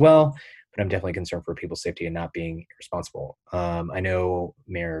myself as well, but I'm definitely concerned for people's safety and not being irresponsible. I know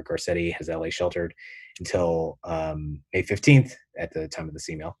Mayor Garcetti has LA sheltered until May 15th at the time of this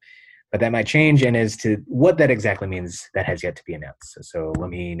email, but that might change. And as to what that exactly means, that has yet to be announced. So let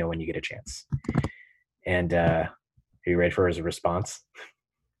me know when you get a chance. And are you ready for his response?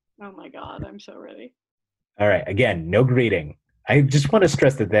 Oh my God, I'm so ready. All right. Again, no greeting. I just want to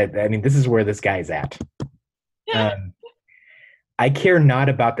stress that this is where this guy's at. I care not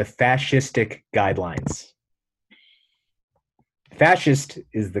about the fascistic guidelines. Fascist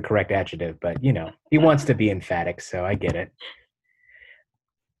is the correct adjective, but he wants to be emphatic, so I get it.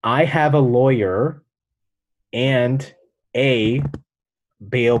 I have a lawyer and a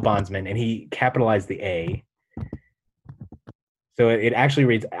bail bondsman, and he capitalized the A. So it actually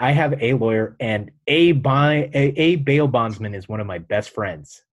reads, I have a lawyer and a bail bondsman is one of my best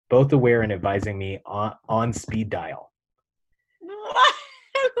friends. both aware and advising me on speed dial. What?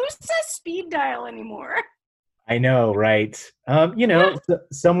 Who says speed dial anymore? I know, right?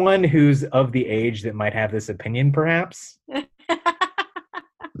 Someone who's of the age that might have this opinion, perhaps.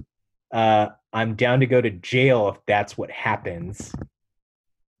 I'm down to go to jail if that's what happens.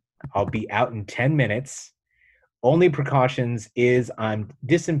 I'll be out in 10 minutes. Only precautions is I'm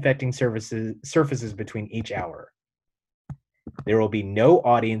disinfecting surfaces between each hour. There will be no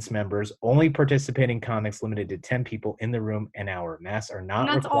audience members, only participating comics limited to 10 people in the room an hour. Masks are not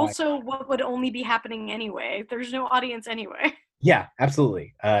required. And that's also what would only be happening anyway. There's no audience anyway. Yeah,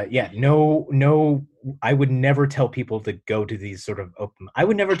 absolutely. No, I would never tell people to go to these sort of I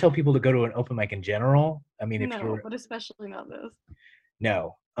would never tell people to go to an open mic in general. I mean, but especially not this.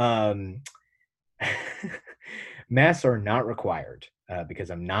 No. Masks are not required because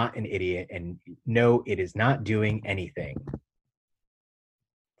I'm not an idiot, and no, it is not doing anything.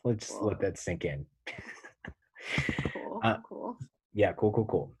 Let's let that sink in. Cool. Yeah,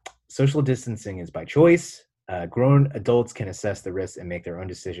 cool. Social distancing is by choice. Grown adults can assess the risks and make their own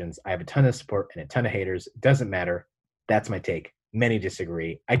decisions. I have a ton of support and a ton of haters. Doesn't matter. That's my take. Many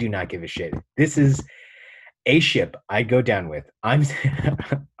disagree. I do not give a shit. This is a ship I go down with. I'm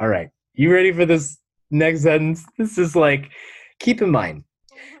all right. You ready for this next sentence? This is like, keep in mind,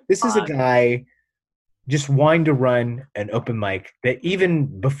 this is a guy just wanting to run an open mic that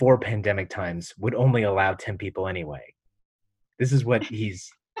even before pandemic times would only allow 10 people anyway. This is what he's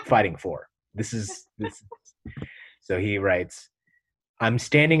fighting for. This. So he writes, I'm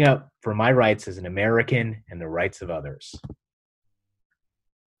standing up for my rights as an American and the rights of others.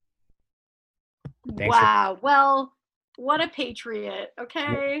 Wow. Well, what a patriot.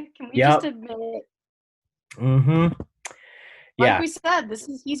 Okay. Can we just admit? Mm-hmm. Yeah. Like we said,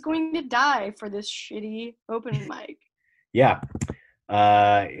 he's going to die for this shitty open mic. Yeah.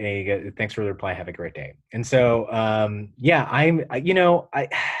 Thanks for the reply. Have a great day. And so, I'm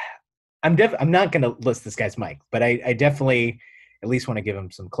not going to list this guy's mic, but I definitely at least want to give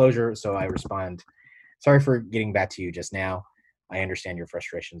him some closure. So I respond, sorry for getting back to you just now. I understand your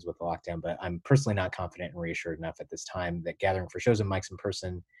frustrations with the lockdown, but I'm personally not confident and reassured enough at this time that gathering for shows and mics in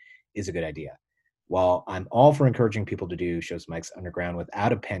person is a good idea. While I'm all for encouraging people to do shows and mics underground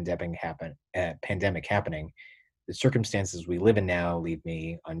without a pandemic happening, the circumstances we live in now leave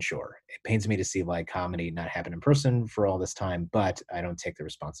me unsure. It pains me to see live comedy not happen in person for all this time, but I don't take the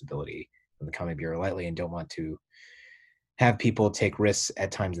responsibility of the Comedy Bureau lightly and don't want to have people take risks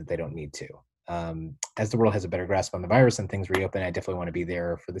at times that they don't need to. As the world has a better grasp on the virus and things reopen, I definitely want to be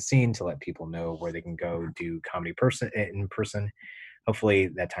there for the scene to let people know where they can go do comedy in person. Hopefully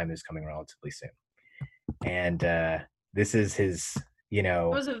that time is coming relatively soon. And this is his, It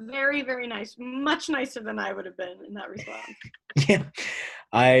was a very, very nice, much nicer than I would have been in that response. Yeah.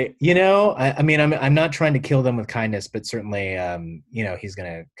 I'm not trying to kill them with kindness, but certainly, he's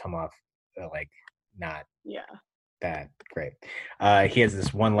going to come off not that great. He has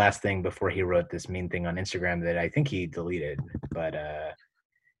this one last thing before he wrote this mean thing on Instagram that I think he deleted, but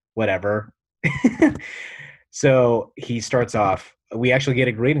whatever. So he starts off, we actually get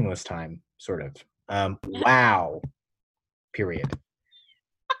a greeting this time, sort of. Wow. Period.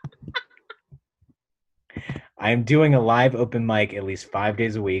 I'm doing a live open mic at least 5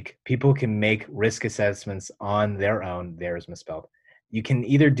 days a week. People can make risk assessments on their own. There's misspelled. You can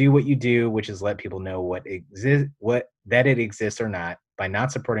either do what you do, which is let people know that it exists or not, by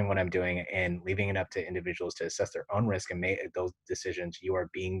not supporting what I'm doing and leaving it up to individuals to assess their own risk and make those decisions. You are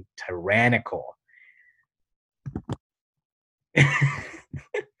being tyrannical.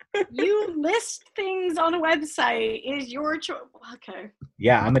 You list things on a website is your choice. Okay.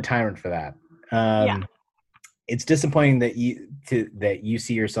 Yeah, I'm a tyrant for that. It's disappointing that you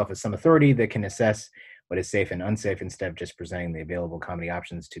see yourself as some authority that can assess what is safe and unsafe instead of just presenting the available comedy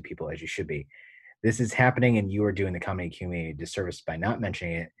options to people as you should be. This is happening, and you are doing the comedy community a disservice by not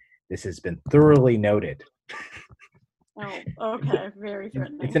mentioning it. This has been thoroughly noted. Oh, okay. Very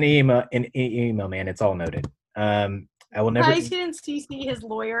threatening. It's an email, man. It's all noted. I will never. He didn't CC his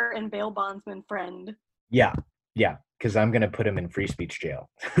lawyer and bail bondsman friend. Yeah, because I'm gonna put him in free speech jail.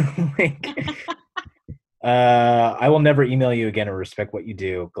 I will never email you again or respect what you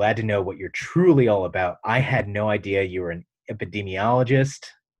do. Glad to know what you're truly all about. I had no idea you were an epidemiologist.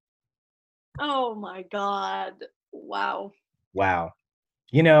 Oh my God! Wow.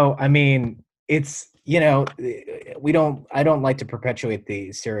 It's I don't like to perpetuate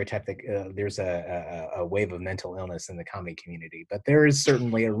the stereotype that there's a wave of mental illness in the comedy community, but there is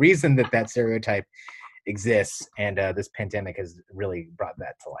certainly a reason that stereotype exists, and this pandemic has really brought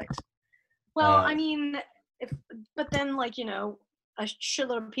that to light. Well, but then a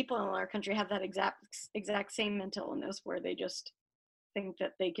shitload of people in our country have that exact same mental illness where they just think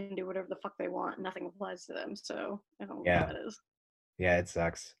that they can do whatever the fuck they want and nothing applies to them. So I don't know what that is. Yeah, it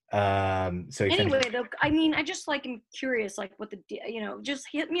sucks. So anyway, though, I mean, I just like am curious, like what just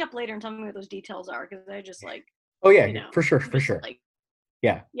hit me up later and tell me what those details are, because I just like. Oh yeah, for sure. Like,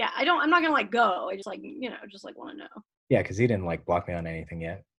 yeah. Yeah, I'm not gonna like go. I just like just like want to know. Yeah, because he didn't like block me on anything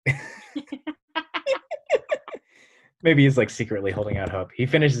yet. Maybe he's like secretly holding out hope. He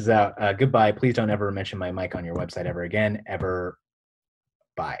finishes out, goodbye. Please don't ever mention my mic on your website ever again. Ever.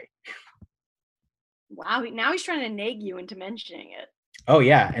 Bye. Wow. Now he's trying to nag you into mentioning it. Oh,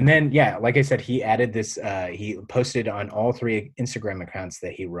 yeah. And then, yeah, like I said, he added this. He posted on all 3 Instagram accounts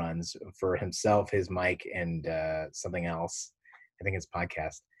that he runs for himself, his mic, and something else. I think it's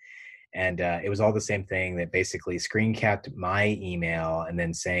podcast. And it was all the same thing, that basically screen capped my email and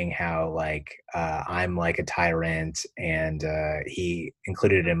then saying how like I'm like a tyrant, and he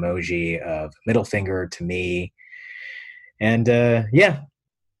included an emoji of middle finger to me. And yeah.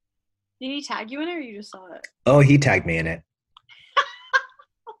 Did he tag you in it, or you just saw it? Oh, he tagged me in it.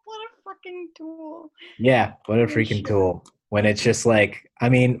 What a fucking tool. Yeah, what a freaking tool. When it's just like, I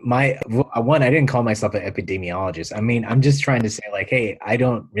mean, I didn't call myself an epidemiologist. I mean, I'm just trying to say like, hey, I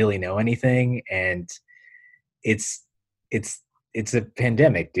don't really know anything, and it's a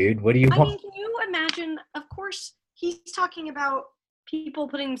pandemic, dude. What do you want? I mean, can you imagine? Of course, he's talking about people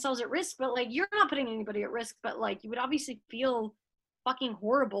putting themselves at risk, but like, you're not putting anybody at risk. But like, you would obviously feel fucking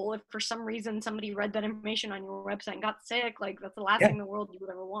horrible if for some reason somebody read that information on your website and got sick. Like, that's the last thing in the world you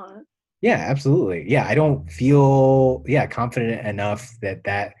would ever want. Yeah, absolutely. Yeah, I don't feel confident enough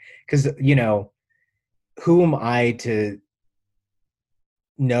that because who am I to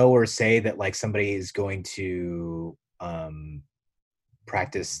know or say that like somebody is going to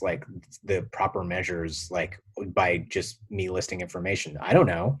practice like the proper measures like by just me listing information. I don't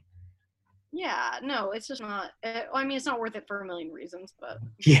know. Yeah, no, it's just not. I mean, it's not worth it for a million reasons, but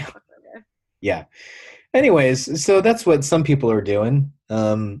yeah. Yeah. Anyways, so that's what some people are doing.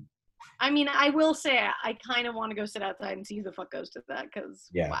 I mean, I will say I kind of want to go sit outside and see who the fuck goes to that, because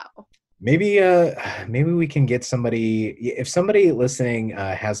wow. Maybe we can get somebody. If somebody listening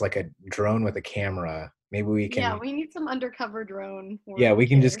has like a drone with a camera, maybe we can. Yeah, we need some undercover drone. Yeah, we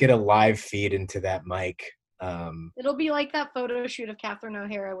can just get a live feed into that mic. It'll be like that photo shoot of Catherine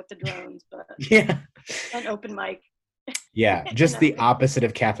O'Hara with the drones, but yeah, an open mic. Yeah, just the opposite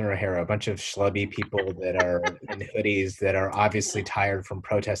of Catherine O'Hara, a bunch of schlubby people that are in hoodies that are obviously tired from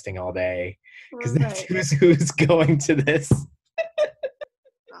protesting all day, because that's who's going to this.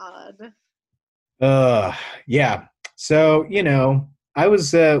 God. Yeah. So, I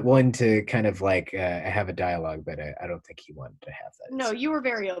was willing to kind of like have a dialogue, but I don't think he wanted to have that. No, you were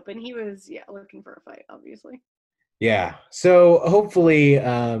very open. He was, looking for a fight, obviously. Yeah. So hopefully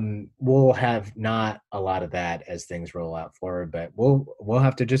we'll have not a lot of that as things roll out forward, but we'll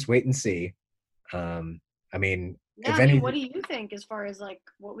have to just wait and see. I mean, what do you think as far as like,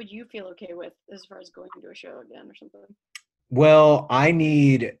 what would you feel okay with as far as going to a show again or something? Well, I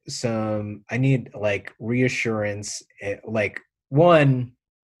need like reassurance, like one,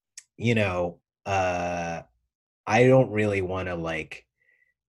 I don't really want to like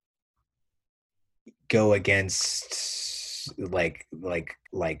go against like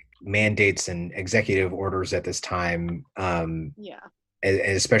mandates and executive orders at this time.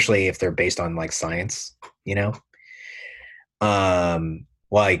 Especially if they're based on like science,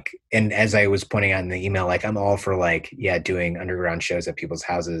 like, and as I was pointing out in the email, like I'm all for like, doing underground shows at people's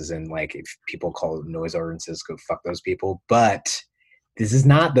houses, and like if people call noise ordinances, go fuck those people. But this is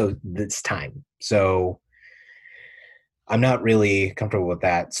not this time. So I'm not really comfortable with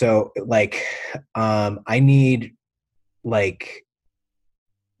that. So like, I need like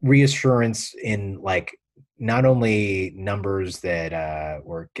reassurance in like not only numbers that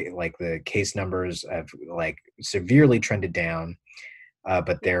were like the case numbers have like severely trended down,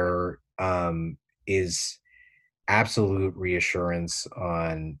 but there is absolute reassurance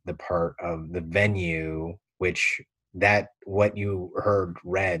on the part of the venue, which that what you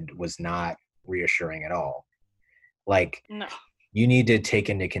read was not reassuring at all. Like, no. You need to take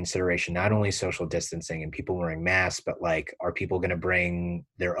into consideration not only social distancing and people wearing masks, but like, are people going to bring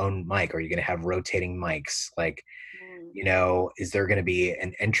their own mic? Are you going to have rotating mics? Like, is there going to be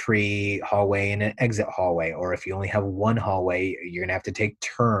an entry hallway and an exit hallway? Or if you only have one hallway, you're going to have to take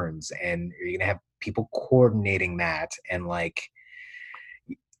turns, and you're going to have people coordinating that. And like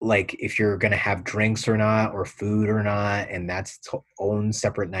if you're going to have drinks or not, or food or not, and that's its own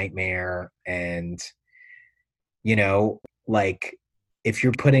separate nightmare. And, like if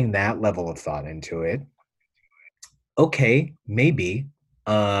you're putting that level of thought into it, okay, maybe.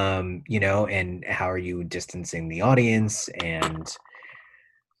 And how are you distancing the audience? And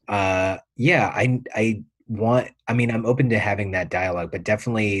yeah, I'm open to having that dialogue, but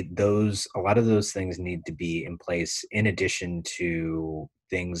definitely a lot of those things need to be in place in addition to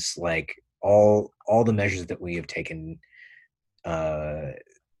things like all the measures that we have taken uh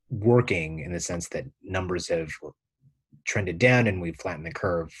working, in the sense that numbers have trended down and we've flattened the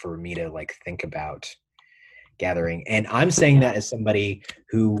curve for me to like think about gathering. And I'm saying that as somebody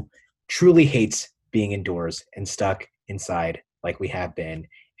who truly hates being indoors and stuck inside like we have been.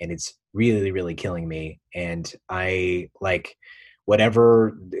 And it's really, really killing me. And I like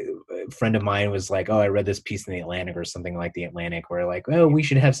whatever friend of mine was like, oh, I read this piece in the Atlantic or something like the Atlantic where like, oh, we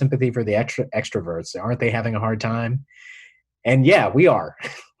should have sympathy for the extroverts. Aren't they having a hard time? And yeah, we are.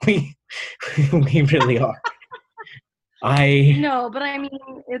 we we really are. No, but I mean,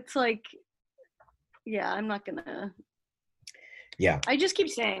 it's like, yeah, I'm not gonna. Yeah. I just keep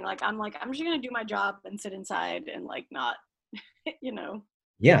saying, I'm just gonna do my job and sit inside and like not, you know,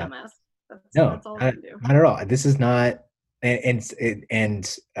 Yeah. dumbass. No, That's all I can do. not at all. This is not, as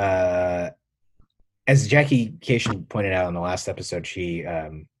Jackie Cation pointed out in the last episode, she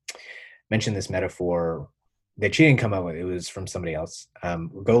mentioned this metaphor that she didn't come up with. It was from somebody else.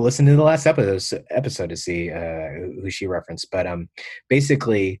 Go listen to the last episode to see who she referenced. But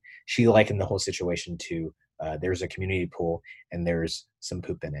basically, she likened the whole situation to there's a community pool and there's some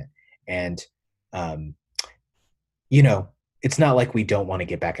poop in it. And, it's not like we don't want to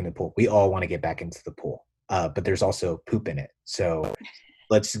get back in the pool. We all want to get back into the pool. But there's also poop in it. So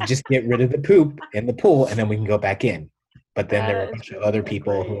let's just get rid of the poop in the pool and then we can go back in. But then there are a bunch of other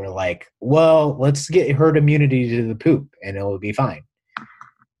people who are like, well, let's get herd immunity to the poop and it'll be fine.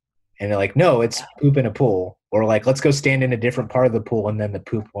 And they're like, no, it's poop in a pool. Or like, let's go stand in a different part of the pool and then the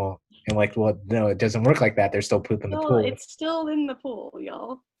poop won't. And like, well, no, it doesn't work like that. There's still poop in the pool. It's still in the pool,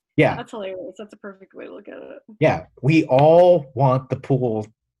 y'all. Yeah. That's hilarious. That's a perfect way to look at it. Yeah. We all want the pool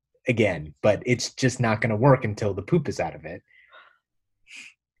again, but it's just not going to work until the poop is out of it.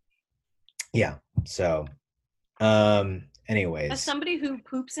 Yeah. So, anyways. As somebody who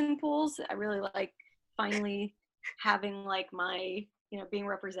poops in pools, I really like finally having like my, being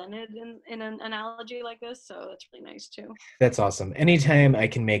represented in an analogy like this. So that's really nice too. That's awesome. Anytime I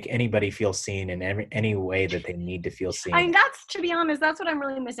can make anybody feel seen in any way that they need to feel seen. I mean, to be honest, that's what I'm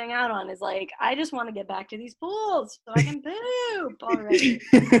really missing out on is like, I just want to get back to these pools so I can poop already.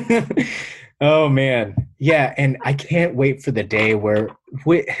 Oh man. Yeah. And I can't wait for the day where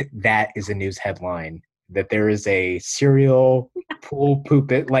that is a news headline, that there is a serial pool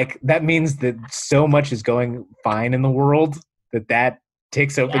poop. Like that means that so much is going fine in the world that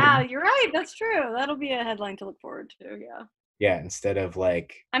takes over. Yeah, you're right. That's true. That'll be a headline to look forward to. Yeah. Yeah. Instead of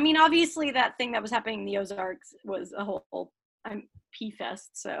like, I mean, obviously that thing that was happening in the Ozarks was a whole pee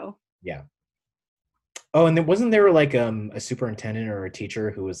fest. So yeah. Oh, and then wasn't there like a superintendent or a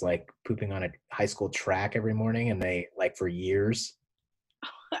teacher who was like pooping on a high school track every morning, and they like for years?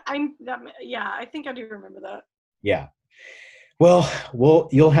 I think I do remember that. Yeah. Well,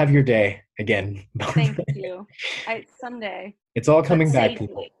 you'll have your day again. Thank you. Someday. It's all coming back,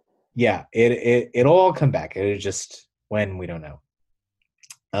 people. Yeah, it'll all come back. It's just when we don't know.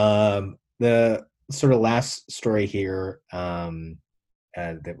 The sort of last story here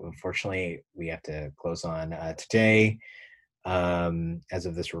that unfortunately we have to close on today. As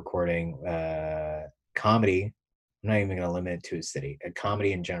of this recording, comedy. I'm not even going to limit it to a city.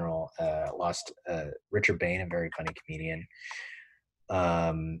 Comedy in general lost Richard Bain, a very funny comedian.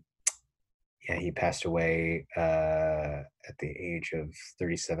 Yeah, he passed away at the age of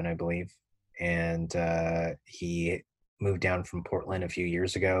 37, I believe. And he moved down from Portland a few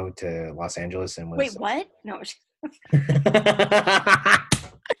years ago to Los Angeles and was... Wait, what? No.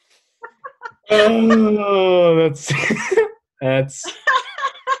 Oh, that's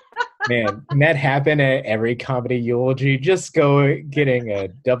man, can that happen at every comedy eulogy? Just getting a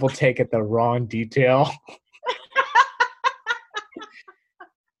double take at the wrong detail.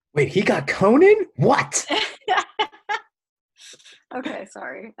 Wait, he got Conan? What? Okay,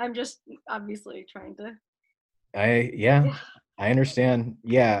 sorry. I'm just obviously trying to. I understand.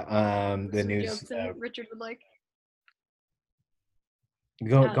 Yeah, the news. Richard would like.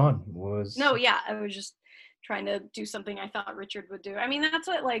 Go on. Was no, yeah, I was just trying to do something I thought Richard would do. I mean, that's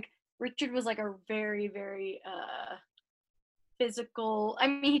what like Richard was like a very, very physical. I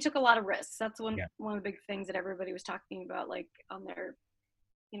mean, he took a lot of risks. That's one of the big things that everybody was talking about, like on their,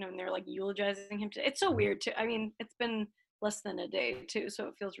 and they're like eulogizing him. It's so weird too. I mean, it's been less than a day too, so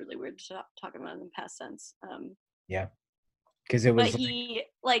it feels really weird to talk about it in the past tense. Yeah. because it But was he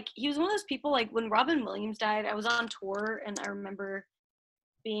was one of those people, like when Robin Williams died, I was on tour and I remember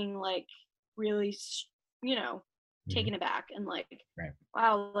being like really, you know, taken aback and like, right.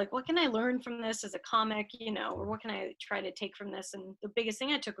 wow, like what can I learn from this as a comic, you know, or what can I try to take from this? And the biggest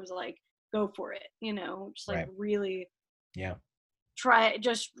thing I took was like, go for it, you know, just like Right. really Yeah.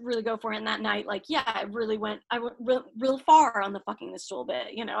 just really go for it. And that night, like, yeah, I went real far on the fucking the stool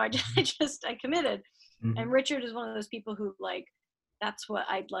bit, you know, I committed. Mhm. And Richard is one of those people who like, that's what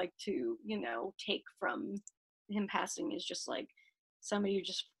I'd like to, you know, take from him passing, is just like somebody who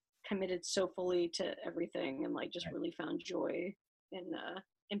just committed so fully to everything and like just Right. really found joy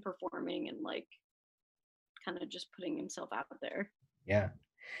in performing and like kind of just putting himself out there. Yeah.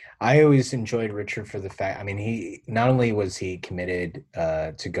 I always enjoyed Richard for the fact, I mean, he not only was he committed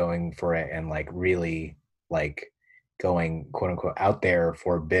to going for it and like really like going quote unquote out there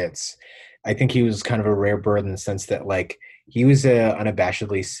for bits. I think he was kind of a rare bird in the sense that like he was a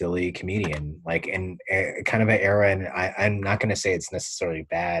unabashedly silly comedian, like in a kind of an era. And I'm not going to say it's necessarily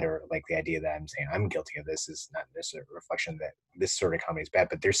bad, or like the idea that I'm saying I'm guilty of this is not necessarily a reflection that this sort of comedy is bad,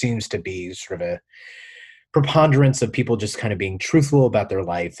 but there seems to be sort of a preponderance of people just kind of being truthful about their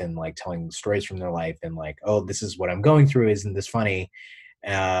life and like telling stories from their life and like, oh, this is what I'm going through, isn't this funny?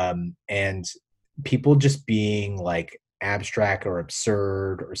 And people just being like abstract or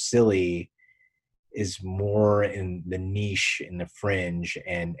absurd or silly is more in the niche, in the fringe,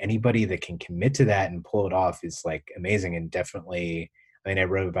 and anybody that can commit to that and pull it off is like amazing. And definitely, I mean, I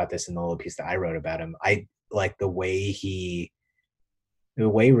wrote about this in the little piece that I wrote about him. I like the way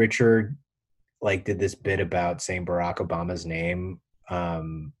Richard like did this bit about saying Barack Obama's name,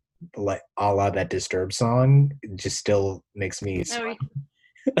 like a la that Disturbed song, it just still makes me smile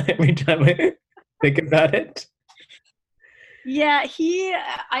every time I think about it. Yeah,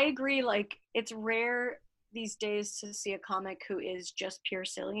 I agree. Like, it's rare these days to see a comic who is just pure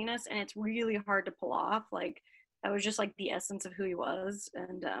silliness, and it's really hard to pull off. Like, that was just like the essence of who he was.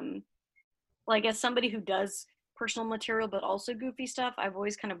 And like, as somebody who does personal material but also goofy stuff, I've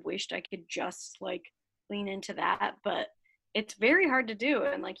always kind of wished I could just like lean into that, but it's very hard to do.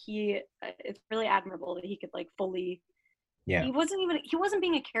 And like it's really admirable that he could like fully. Yeah, He wasn't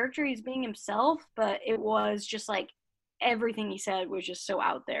being a character, he's being himself, but it was just like everything he said was just so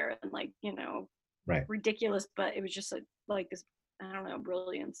out there and like, you know, right. ridiculous, but it was just like this, I don't know,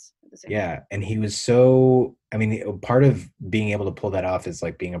 brilliance at the same Yeah, time. and he was so, I mean, part of being able to pull that off is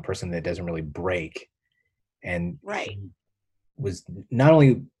like being a person that doesn't really break. And Right. he was not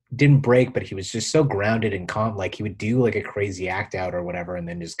only didn't break, but he was just so grounded and calm. Like he would do like a crazy act out or whatever, and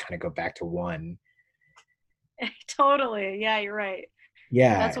then just kind of go back to one. Totally. Yeah, you're right.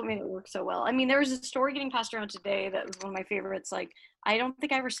 Yeah. That's what made it work so well. I mean, there was a story getting passed around today that was one of my favorites. Like, I don't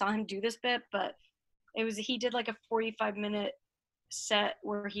think I ever saw him do this bit, but he did like a 45-minute set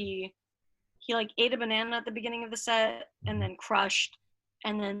where he like ate a banana at the beginning of the set and then crushed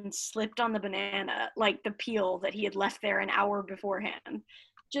and then slipped on the banana, like the peel that he had left there an hour beforehand.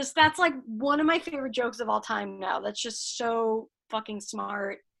 Just that's like one of my favorite jokes of all time now. That's just so fucking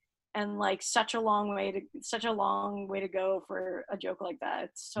smart and like such a long way to go for a joke like that.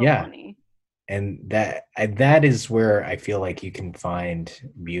 It's so Yeah. funny. And that is where I feel like you can find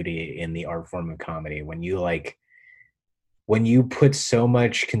beauty in the art form of comedy, when you put so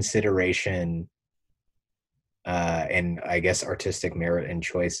much consideration and I guess artistic merit and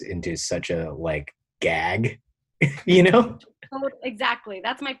choice into such a like gag, you know? Exactly.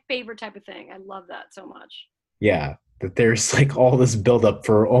 That's my favorite type of thing. I love that so much. Yeah, that there's like all this buildup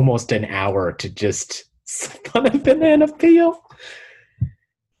for almost an hour to just slip on a banana peel.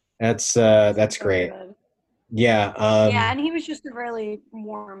 That's So great. good. Yeah. Yeah, and he was just a really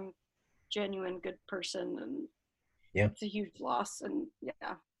warm, genuine, good person, and Yeah. it's a huge loss. And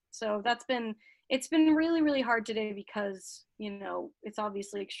yeah, so it's been really, really hard today because, you know, it's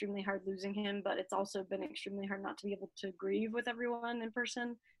obviously extremely hard losing him, but it's also been extremely hard not to be able to grieve with everyone in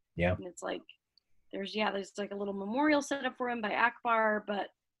person. Yeah. And it's like there's like a little memorial set up for him by Akbar, but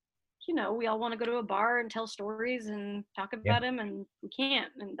you know, we all want to go to a bar and tell stories and talk Yeah. about him, and we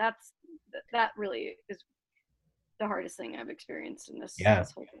can't. And that really is the hardest thing I've experienced in this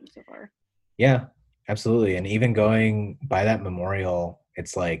whole thing so far. Yeah, absolutely. And even going by that memorial,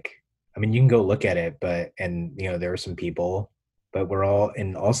 it's like, I mean, you can go look at it, and you know, there are some people, but we're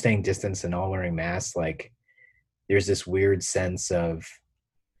all staying distance and all wearing masks. Like there's this weird sense of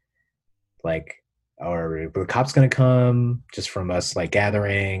like, are the cops going to come just from us like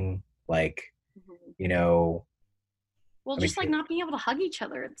gathering? Like, Mm-hmm. you know, Well, I mean, just like not being able to hug each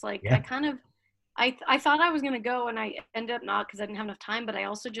other. It's like yeah, I thought I was gonna go and I ended up not because I didn't have enough time. But I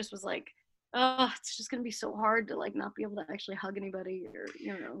also just was like, It's just gonna be so hard to like not be able to actually hug anybody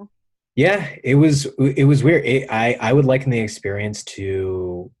or Yeah, it was weird. I would liken the experience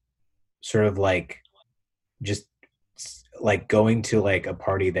to sort of like just like going to like a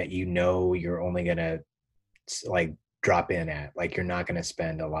party that you know you're only gonna like drop in at, like you're not gonna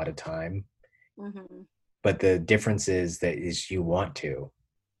spend a lot of time, Mm-hmm. but the difference is that is you want to.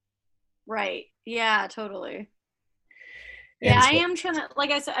 Right. Yeah, totally. Yeah, And I so am trying to,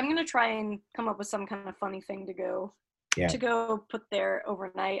 like I said, I'm gonna try and come up with some kind of funny thing yeah, to go put there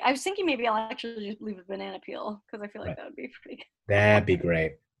overnight. I was thinking maybe I'll actually just leave a banana peel because I feel like right. that would be pretty That'd be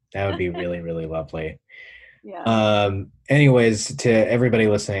great. That would be really, really lovely. Yeah. Anyways, to everybody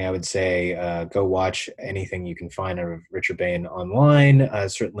listening, I would say go watch anything you can find of Richard Bain online.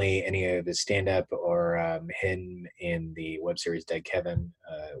 Certainly, any of his stand-up or him in the web series Dead Kevin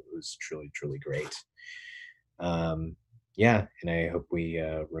was truly, truly great. Yeah, and I hope we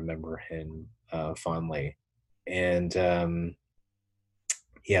remember him fondly. And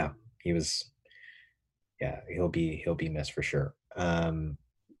yeah, he was. Yeah, he'll be missed for sure.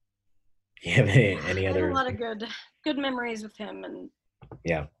 You have any I have a other? lot of good memories with him, and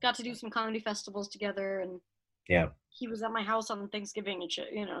Yeah, got to do some comedy festivals together, and yeah, he was at my house on Thanksgiving and shit.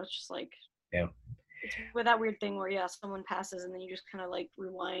 It's just like yeah. it's with that weird thing where someone passes and then you just kind of like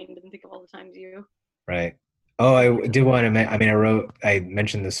rewind and think of all the times you Right. Oh, you I know did want to. I mean, I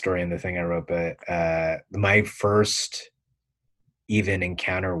mentioned this story in the thing I wrote, but my first even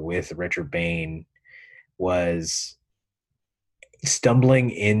encounter with Richard Bain was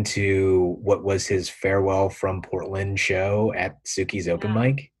stumbling into what was his farewell from Portland show at Suki's open yeah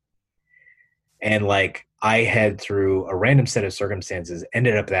mic. And like I had, through a random set of circumstances,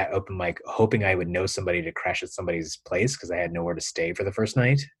 ended up at that open mic hoping I would know somebody to crash at somebody's place because I had nowhere to stay for the first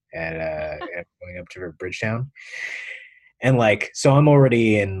night at going up to Bridgetown. And like, so I'm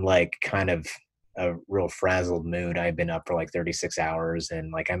already in like kind of a real frazzled mood. I've been up for like 36 hours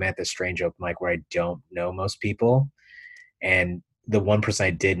and like I'm at this strange open mic where I don't know most people. And the one person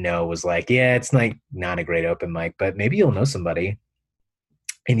I did know was like, yeah, it's like not a great open mic, but maybe you'll know somebody.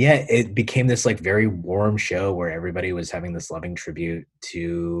 And yet it became this like very warm show where everybody was having this loving tribute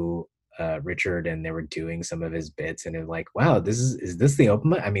to Richard, and they were doing some of his bits, and it like, wow, is this the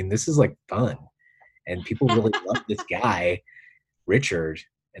open mic? I mean, this is like fun, and people really love this guy, Richard.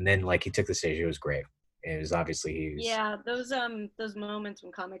 And then like he took the stage, it was great. It was obviously he's yeah those moments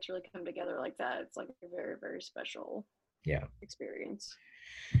when comics really come together like that, it's like a very very special yeah experience.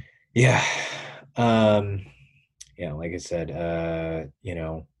 yeah um yeah, like I said,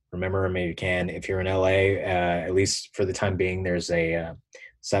 remember him if you can. If you're in LA, at least for the time being, there's a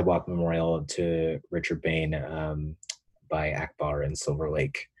sidewalk memorial to Richard Bain by Akbar in Silver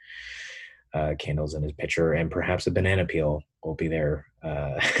Lake. Candles in his picture, and perhaps a banana peel will be there.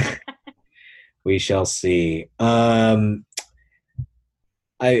 We shall see.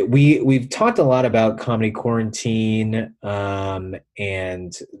 We've talked a lot about comedy quarantine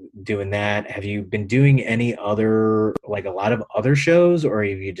and doing that. Have you been doing any other, like a lot of other shows, or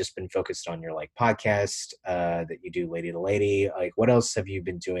have you just been focused on your like podcast that you do, Lady to Lady? Like, what else have you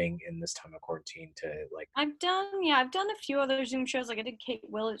been doing in this time of quarantine to like? I've done a few other Zoom shows. Like I did Kate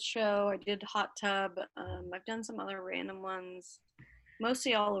Willett's show, I did Hot Tub. I've done some other random ones,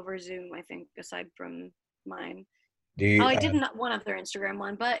 mostly all over Zoom, I think, aside from mine. Do Oh, you? I did one other Instagram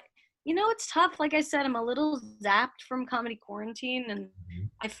one, but it's tough. Like I said, I'm a little zapped from comedy quarantine, and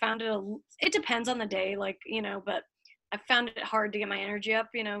I found it depends on the day, like, but I found it hard to get my energy up,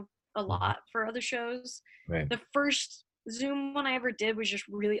 a lot for other shows. Right. The first Zoom one I ever did was just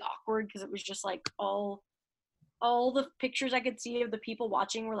really awkward because it was just like all the pictures I could see of the people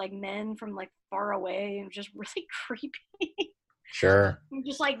watching were like men from like far away, and just really creepy. Sure.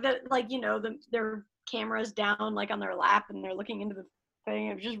 Just like their cameras down like on their lap and they're looking into the thing.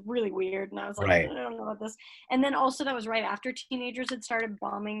 It was just really weird, and I was like, Right. I don't know about this. And then also that was right after teenagers had started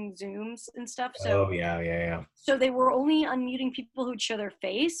bombing Zooms and stuff. So Oh yeah. so they were only unmuting people who'd show their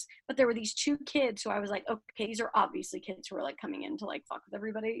face, but there were these two kids who I was like, okay, these are obviously kids who are like coming in to like fuck with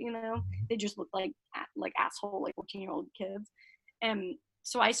everybody. They just look like asshole like 14-year-old kids. And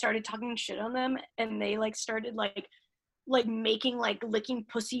so I started talking shit on them, and they like started like making like licking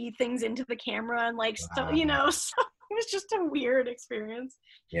pussy things into the camera, and like so so it was just a weird experience.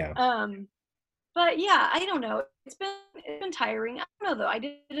 Yeah. But yeah, I don't know, it's been tiring. I don't know though, I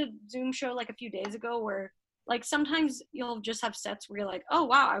did a Zoom show like a few days ago where like sometimes you'll just have sets where you're like, oh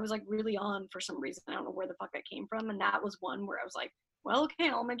wow, I was like really on for some reason, I don't know where the fuck that came from. And that was one where I was like, well, okay,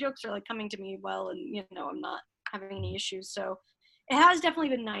 all my jokes are like coming to me well, and I'm not having any issues. So it has definitely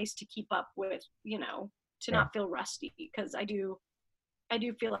been nice to keep up with, to not feel rusty, because I do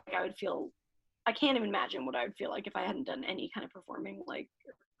feel like I would feel I can't even imagine what I would feel like if I hadn't done any kind of performing, like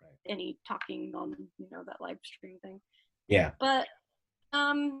any talking on, that live stream thing. Yeah. But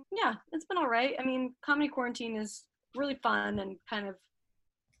yeah, it's been all right. I mean, comedy quarantine is really fun, and kind of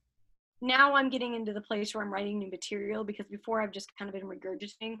now I'm getting into the place where I'm writing new material, because before I've just kind of been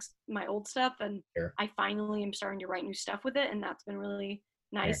regurgitating my old stuff, and Sure. I finally am starting to write new stuff with it, and that's been really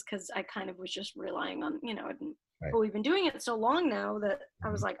nice, because I kind of was just relying on, but we've been doing it so long now that I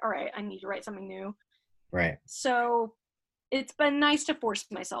was like, all right, I need to write something new. Right. So it's been nice to force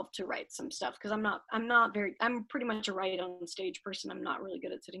myself to write some stuff, because I'm pretty much a write on stage person. I'm not really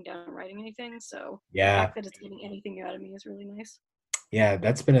good at sitting down and writing anything. So the fact that it's getting anything new out of me is really nice. Yeah,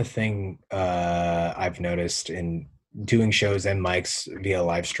 that's been a thing I've noticed in doing shows and mics via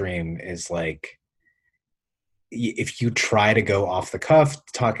live stream, is like, if you try to go off the cuff,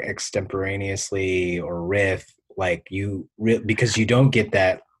 talk extemporaneously or riff, like because you don't get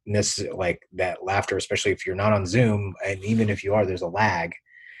that like that laughter, especially if you're not on Zoom, and even if you are, there's a lag.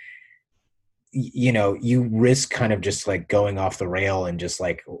 You risk kind of just like going off the rail and just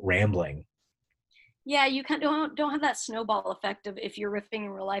like rambling. Yeah, you kind of don't have that snowball effect of if you're riffing in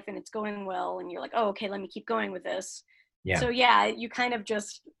real life and it's going well and you're like, oh, okay, let me keep going with this. Yeah. So yeah, you kind of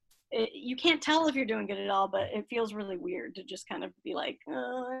just, you can't tell if you're doing good at all, but it feels really weird to just kind of be like, I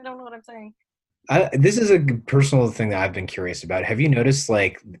don't know what I'm saying. This is a personal thing that I've been curious about. Have you noticed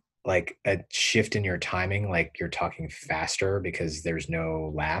like a shift in your timing, like you're talking faster because there's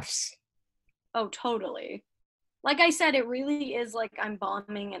no laughs? Oh, totally. Like I said, it really is like I'm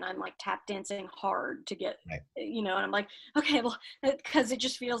bombing and I'm like tap dancing hard to get, and I'm like, okay, well, because it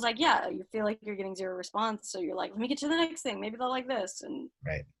just feels like, yeah, you feel like you're getting zero response. So you're like, let me get to the next thing. Maybe they'll like this. And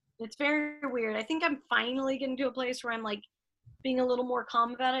it's very weird. I think I'm finally getting to a place where I'm like being a little more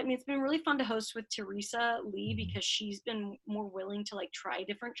calm about it. I mean, it's been really fun to host with Teresa Lee, because she's been more willing to like try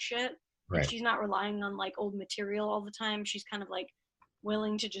different shit. Like she's not relying on like old material all the time. She's kind of like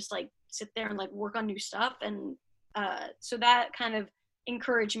willing to just like sit there and like work on new stuff. And so that kind of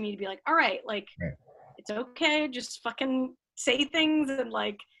encouraged me to be like, all right, like it's okay, just fucking say things, and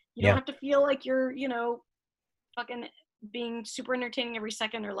like you don't have to feel like you're fucking being super entertaining every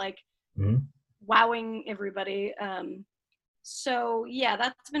second, or like wowing everybody. So yeah,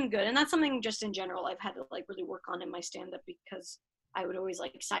 that's been good, and that's something just in general I've had to like really work on in my stand-up, because I would always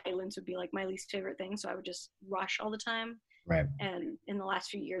like silence would be like my least favorite thing, so I would just rush all the time. And in the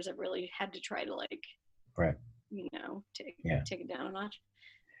last few years I've really had to try to like take it down a notch.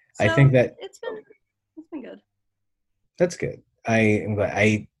 So I think that it's been good. That's good. I'm glad.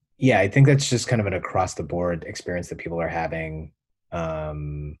 I think that's just kind of an across the board experience that people are having,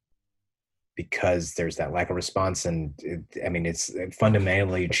 because there's that lack of response, and it's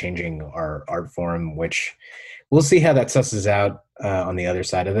fundamentally changing our art form, which we'll see how that susses out on the other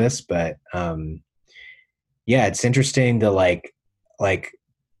side of this. But it's interesting to like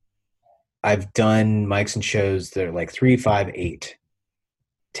I've done mics and shows that are like 3, 5, 8,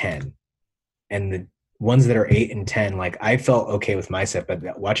 10, and the ones that are 8 and 10, like I felt okay with my set,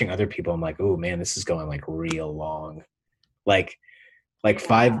 but watching other people, I'm like, oh man, this is going like real long. Like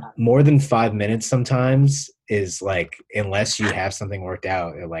 5, more than 5 minutes sometimes is like, unless you have something worked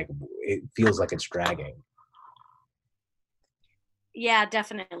out, it feels like it's dragging. Yeah,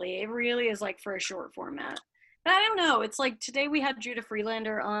 definitely. It really is like for a short format. But I don't know. It's like today we had Judah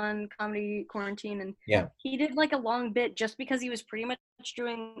Friedlander on Comedy Quarantine, and he did like a long bit just because he was pretty much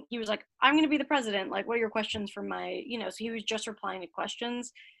he was like, I'm going to be the president. Like, what are your questions for my, so he was just replying to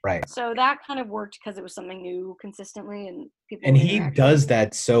questions. Right. So that kind of worked because it was something new consistently, and people. And he does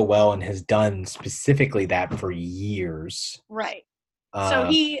that so well, and has done specifically that for years. Right. So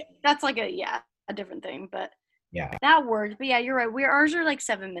that's like a different thing, but that worked. But yeah, you're right. Ours are like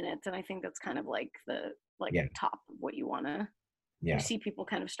 7 minutes, and I think that's kind of like the top of what you want to. You see people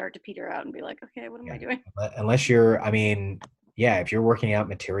kind of start to peter out and be like, okay, what am I doing? Unless you're, if you're working out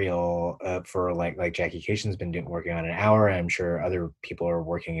material for like Jackie Cation's been working on an hour, and I'm sure other people are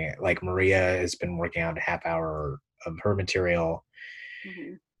working it. Like Maria has been working out a half hour of her material.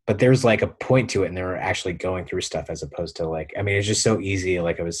 Mm-hmm. But there's like a point to it, and they're actually going through stuff, as opposed to it's just so easy,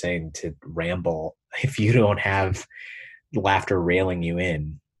 like I was saying, to ramble if you don't have laughter railing you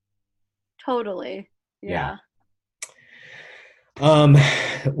in. Totally. Yeah.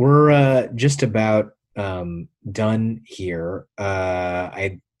 We're just about done here.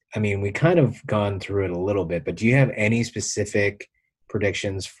 We kind of gone through it a little bit, but do you have any specific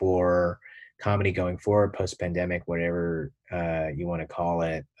predictions for comedy going forward, post-pandemic, whatever you want to call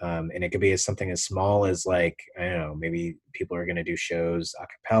it? And it could be something as small as like, I don't know, maybe people are going to do shows a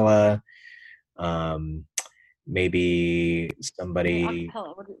cappella. maybe Wait, somebody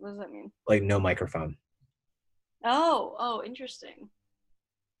acapella. What does that mean? like no microphone. Oh, interesting.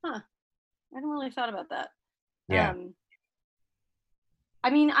 Huh. I hadn't really thought about that. Yeah. I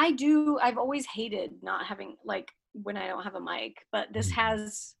mean, I've always hated not having, like, when I don't have a mic, but this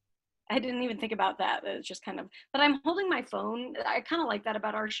has, I didn't even think about that. It's just kind of, but I'm holding my phone. I kind of like that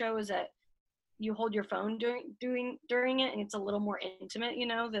about our show, is that you hold your phone during it, and it's a little more intimate,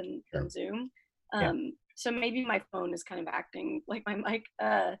 than Zoom. Yeah. So maybe my phone is kind of acting like my mic.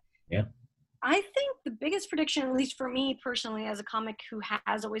 Yeah. I think the biggest prediction, at least for me personally, as a comic who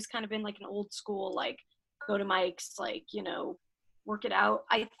has always kind of been like an old school, like, go to mics, like, work it out.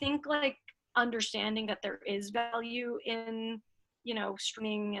 I think, like, understanding that there is value in,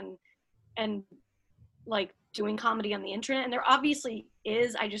 streaming and like doing comedy on the internet, and there obviously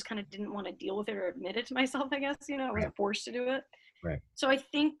is. I just kind of didn't want to deal with it or admit it to myself, I guess. I wasn't forced to do it. Right. So I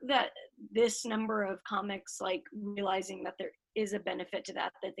think that this number of comics, like, realizing that there is a benefit to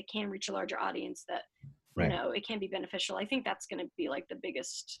that they can reach a larger audience, that it can be beneficial. I think that's going to be like the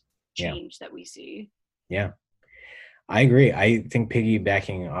biggest change that we see. Yeah, I agree. I think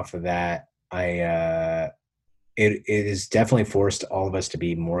piggybacking off of that, it is definitely forced all of us to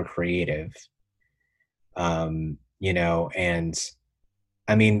be more creative. And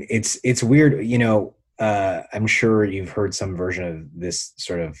I mean, it's weird, I'm sure you've heard some version of this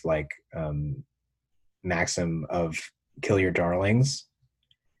sort of like maxim of kill your darlings,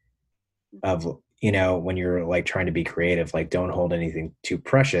 of, when you're like trying to be creative, like, don't hold anything too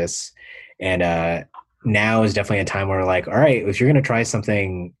precious. And now is definitely a time where, like, all right, if you're going to try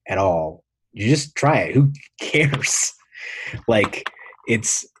something at all, you just try it. Who cares? Like,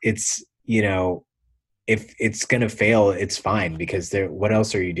 it's if it's going to fail, it's fine, because what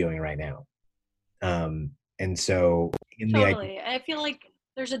else are you doing right now? And so totally. I feel like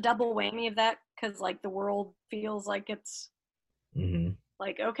there's a double whammy of that, because, like, the world feels like it's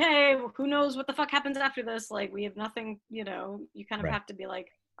like, okay, who knows what the fuck happens after this? Like, we have nothing, you kind of have to be like,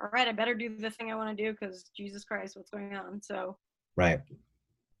 all right, I better do the thing I want to do, because Jesus Christ, what's going on? So. Right.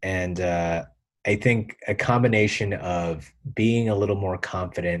 And I think a combination of being a little more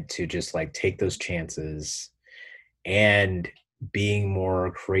confident to just like take those chances, and being more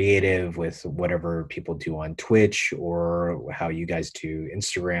creative with whatever people do on Twitch, or how you guys do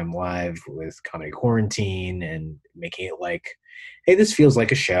Instagram Live with Comedy Quarantine, and making it like, hey, this feels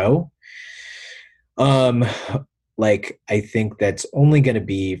like a show. Like, I think that's only going to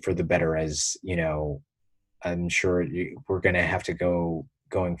be for the better, as, I'm sure we're going to have to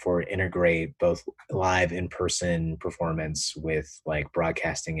going forward, integrate both live in-person performance with like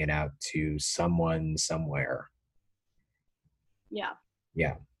broadcasting it out to someone somewhere. Yeah.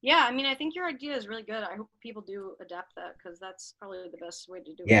 I mean, I think your idea is really good. I hope people do adapt that, because that's probably the best way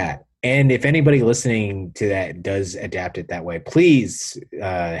to do it. Yeah. And if anybody listening to that does adapt it that way, please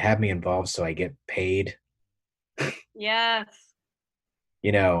have me involved so I get paid. Yes.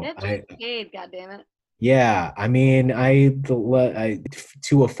 Get paid, goddammit. Yeah, I mean, I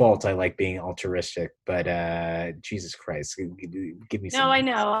to a fault, I like being altruistic, but Jesus Christ, give me some. No, I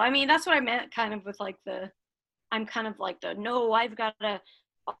know. I mean, that's what I meant, kind of with like I'm kind of like no, I've got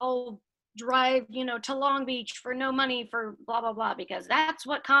I'll drive, to Long Beach for no money for blah, blah, blah, because that's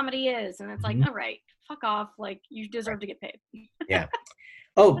what comedy is. And it's like, all right, fuck off. Like, you deserve to get paid. Yeah.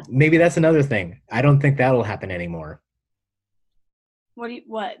 Oh, maybe that's another thing. I don't think that'll happen anymore.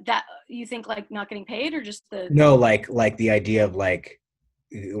 That you think, like, not getting paid, or just No, like the idea of like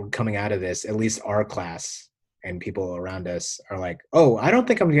coming out of this, at least our class and people around us are like, oh, I don't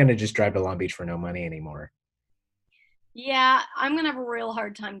think I'm going to just drive to Long Beach for no money anymore. Yeah, I'm going to have a real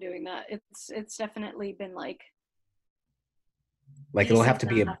hard time doing that. It's definitely been like it'll have to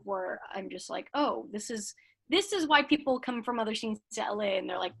be where I'm just like, oh, this is why people come from other scenes to LA, and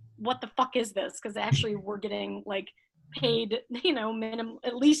they're like, what the fuck is this? Because actually we're getting like paid,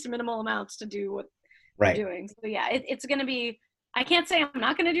 at least minimal amounts to do what we're doing. So yeah, it's going to be, I can't say I'm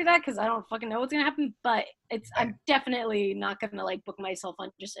not going to do that, because I don't fucking know what's going to happen, but I'm definitely not going to like book myself on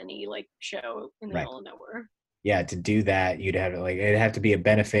just any like show in the middle of nowhere. Yeah, to do that, you'd have to it'd have to be a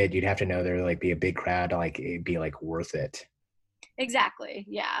benefit. You'd have to know there'd like be a big crowd, like it'd be like worth it. Exactly.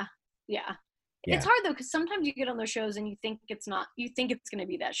 Yeah. It's hard though, because sometimes you get on those shows and you think it's going to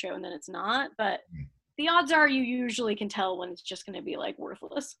be that show, and then it's not. But the odds are you usually can tell when it's just going to be like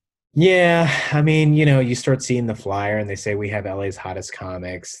worthless. Yeah, I mean, you start seeing the flyer and they say we have LA's hottest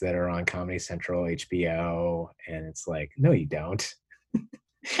comics that are on Comedy Central, HBO, and it's like, no, you don't.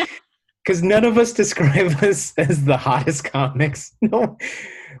 Because none of us describe us as the hottest comics. No,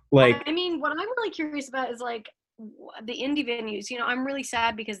 like, I mean, what I'm really curious about is like the indie venues. I'm really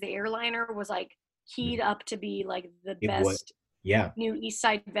sad because the Airliner was like keyed up to be like the It was, best yeah, new East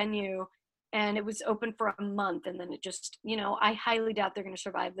Side venue, and it was open for a month, and then it just, I highly doubt they're going to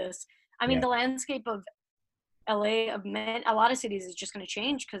survive this. I mean, yeah, the landscape of LA, a lot of cities is just going to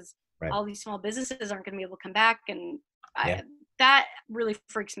change because right, all these small businesses aren't going to be able to come back, and yeah, that really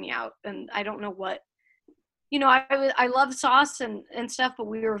freaks me out. And I don't know what, I love Sauce and stuff, but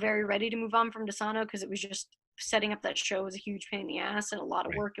we were very ready to move on from Desano because it was just setting up that show was a huge pain in the ass and a lot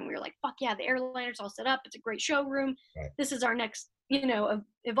of right, work. And we were like, fuck yeah, the airliner's all set up. It's a great showroom. right, This is our next,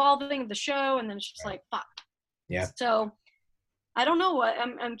 evolving of the show. And then it's just right. like, fuck. Yeah. So I don't know what,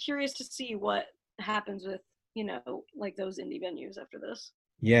 I'm curious to see what happens with, like those indie venues after this.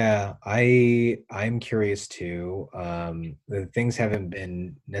 Yeah, I'm curious too. The things haven't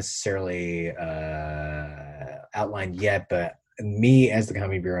been necessarily outlined yet, but me as the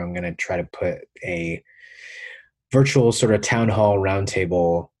Comedy Bureau, I'm going to try to put a virtual sort of town hall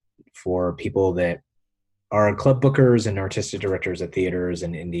roundtable for people that are club bookers and artistic directors at theaters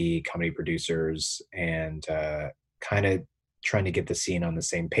and indie comedy producers, and kind of trying to get the scene on the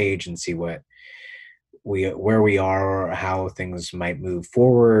same page and see where we are, or how things might move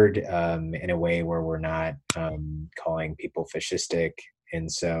forward in a way where we're not calling people fascistic.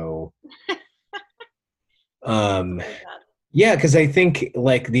 And so, um, yeah, because I think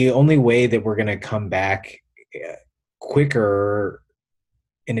like the only way that we're going to come back quicker,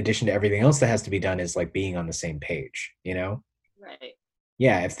 in addition to everything else that has to be done, is like being on the same page, Right.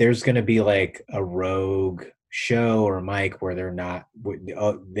 Yeah, if there's going to be like a rogue show or mic where they're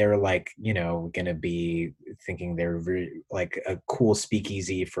like, going to be thinking they're like a cool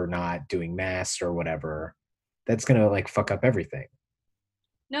speakeasy for not doing masks or whatever, that's going to like fuck up everything.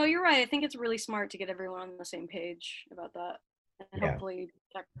 No, you're right. I think it's really smart to get everyone on the same page about that. And Yeah. hopefully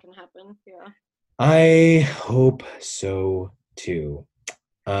that can happen. Yeah. I hope so too.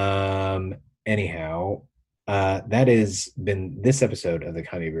 Anyhow, that has been this episode of the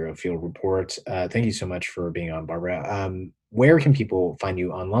Comedy Bureau Field Report. Thank you so much for being on, Barbara. Where can people find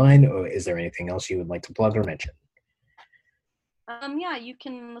you online? Or is there anything else you would like to plug or mention? Yeah, you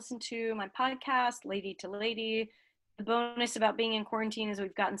can listen to my podcast, Lady to Lady. The bonus about being in quarantine is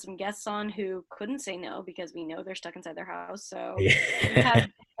we've gotten some guests on who couldn't say no because we know they're stuck inside their house. So we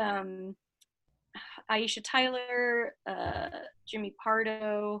had Aisha Tyler, Jimmy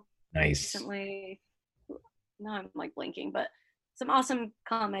Pardo, Nice. recently. Now I'm like blinking, but some awesome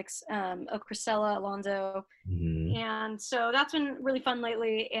comics. Crisella Alonso. Mhm. And so that's been really fun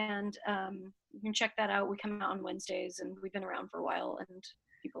lately. And you can check that out. We come out on Wednesdays, and we've been around for a while, and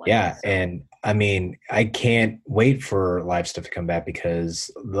people like Yeah, us. So. and I mean, I can't wait for live stuff to come back because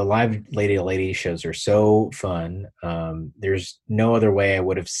the live Lady to Lady shows are so fun. There's no other way I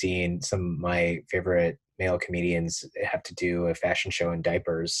would have seen some of my favorite male comedians have to do a fashion show in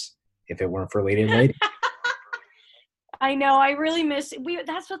diapers if it weren't for Lady to Lady. I know. I really miss.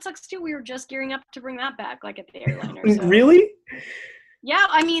 That's what sucks too. We were just gearing up to bring that back, like at the airliner. So. Really? Yeah,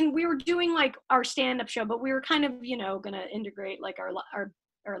 I mean, we were doing like our stand-up show, but we were kind of, gonna integrate like our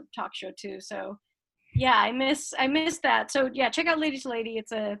talk show too. So, yeah, I miss that. So yeah, check out Lady to Lady.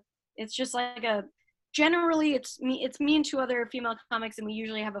 It's just like generally it's me and two other female comics, and we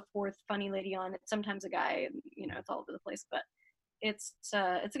usually have a fourth funny lady on. It's sometimes a guy, and it's all over the place, but it's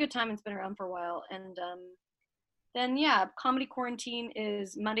a good time. It's been around for a while, and then yeah, Comedy Quarantine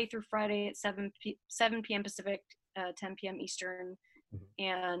is Monday through Friday at 7 p.m. Pacific, 10 p.m. Eastern,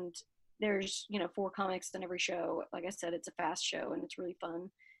 and there's 4 comics in every show. Like I said, it's a fast show and it's really fun.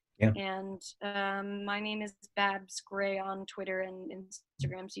 Yeah. And my name is Babs Gray on Twitter and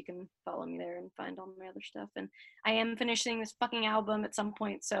Instagram, so you can follow me there and find all my other stuff. And I am finishing this fucking album at some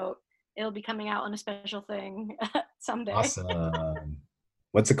point, so it'll be coming out on a special thing someday. Awesome.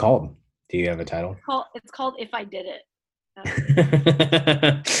 What's it called? Do you have a title? It's called If I Did It.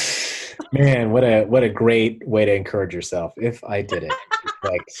 Man, what a great way to encourage yourself. If I did it,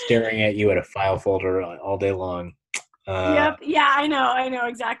 like staring at you at a file folder all day long. Yep. Yeah, I know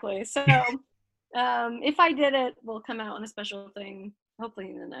exactly. So, If I Did It will come out on a special thing,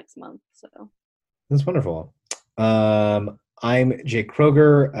 hopefully in the next month. So that's wonderful. I'm Jake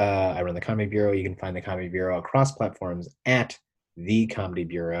Kroger. I run the Comedy Bureau. You can find the Comedy Bureau across platforms at the Comedy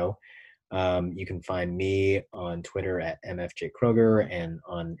Bureau. You can find me on Twitter at MFJKroger and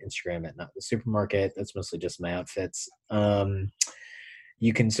on Instagram at Not the Supermarket. That's mostly just my outfits.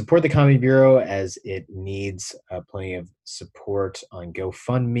 You can support the Comedy Bureau as it needs plenty of support on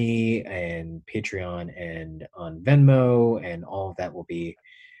GoFundMe and Patreon and on Venmo, and all of that will be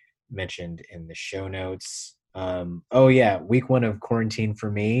mentioned in the show notes. Oh yeah, week 1 of quarantine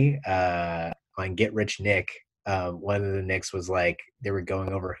for me on Get Rich Nick. One of the Nicks was like, they were going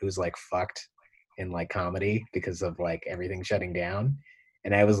over who's like fucked in like comedy because of like everything shutting down,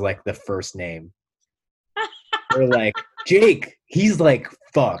 and I was like the first name. They're like, Jake, he's like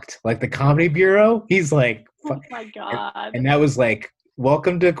fucked. Like the Comedy Bureau, he's like Oh my God. and that was like,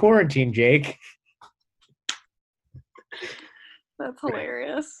 welcome to quarantine, Jake. That's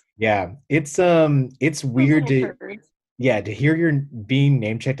hilarious. Yeah, it's weird to hear you're being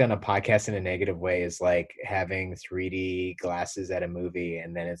name checked on a podcast in a negative way is like having 3D glasses at a movie,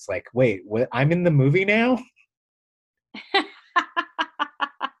 and then it's like, wait, what? I'm in the movie now?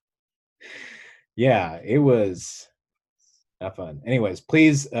 Yeah, it was not fun. Anyways,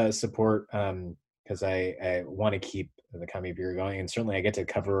 please support because I want to keep the Comedy Bureau going, and certainly I get to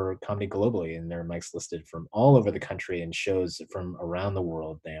cover comedy globally, and there are mics listed from all over the country and shows from around the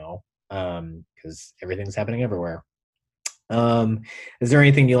world now because everything's happening everywhere. Is there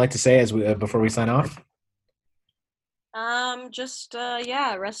anything you'd like to say as we before we sign off?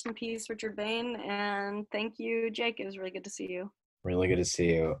 Rest in peace, Richard Bain, and thank you, Jake. It was really good to see you. Really good to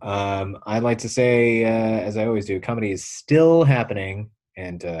see you. I'd like to say, as I always do, comedy is still happening,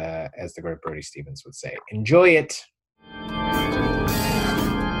 and as the great Brody Stevens would say, enjoy it.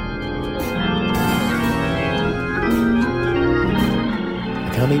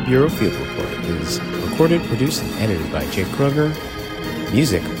 The Comedy Bureau Field Report is recorded, produced, and edited by Jake Kroger.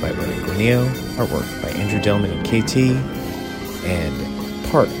 Music by Brody Granillo. Artwork by Andrew Delman and KT.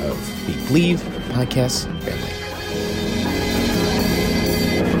 And part of the Believe podcast family.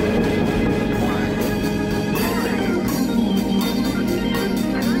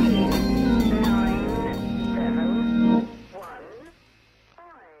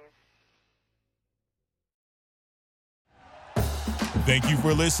 Thank you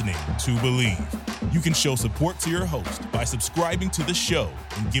for listening to Believe. You can show support to your host by subscribing to the show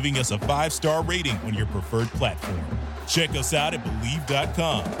and giving us a 5-star rating on your preferred platform. Check us out at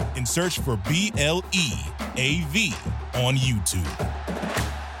Believe.com and search for BLEAV on YouTube.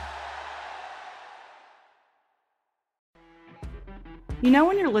 You know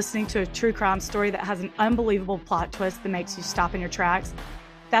when you're listening to a true crime story that has an unbelievable plot twist that makes you stop in your tracks?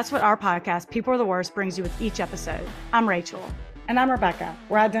 That's what our podcast, People Are the Worst, brings you with each episode. I'm Rachel. And I'm Rebecca.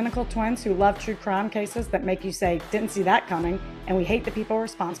 We're identical twins who love true crime cases that make you say, didn't see that coming, and we hate the people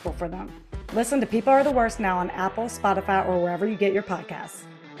responsible for them. Listen to People Are the Worst now on Apple, Spotify, or wherever you get your podcasts.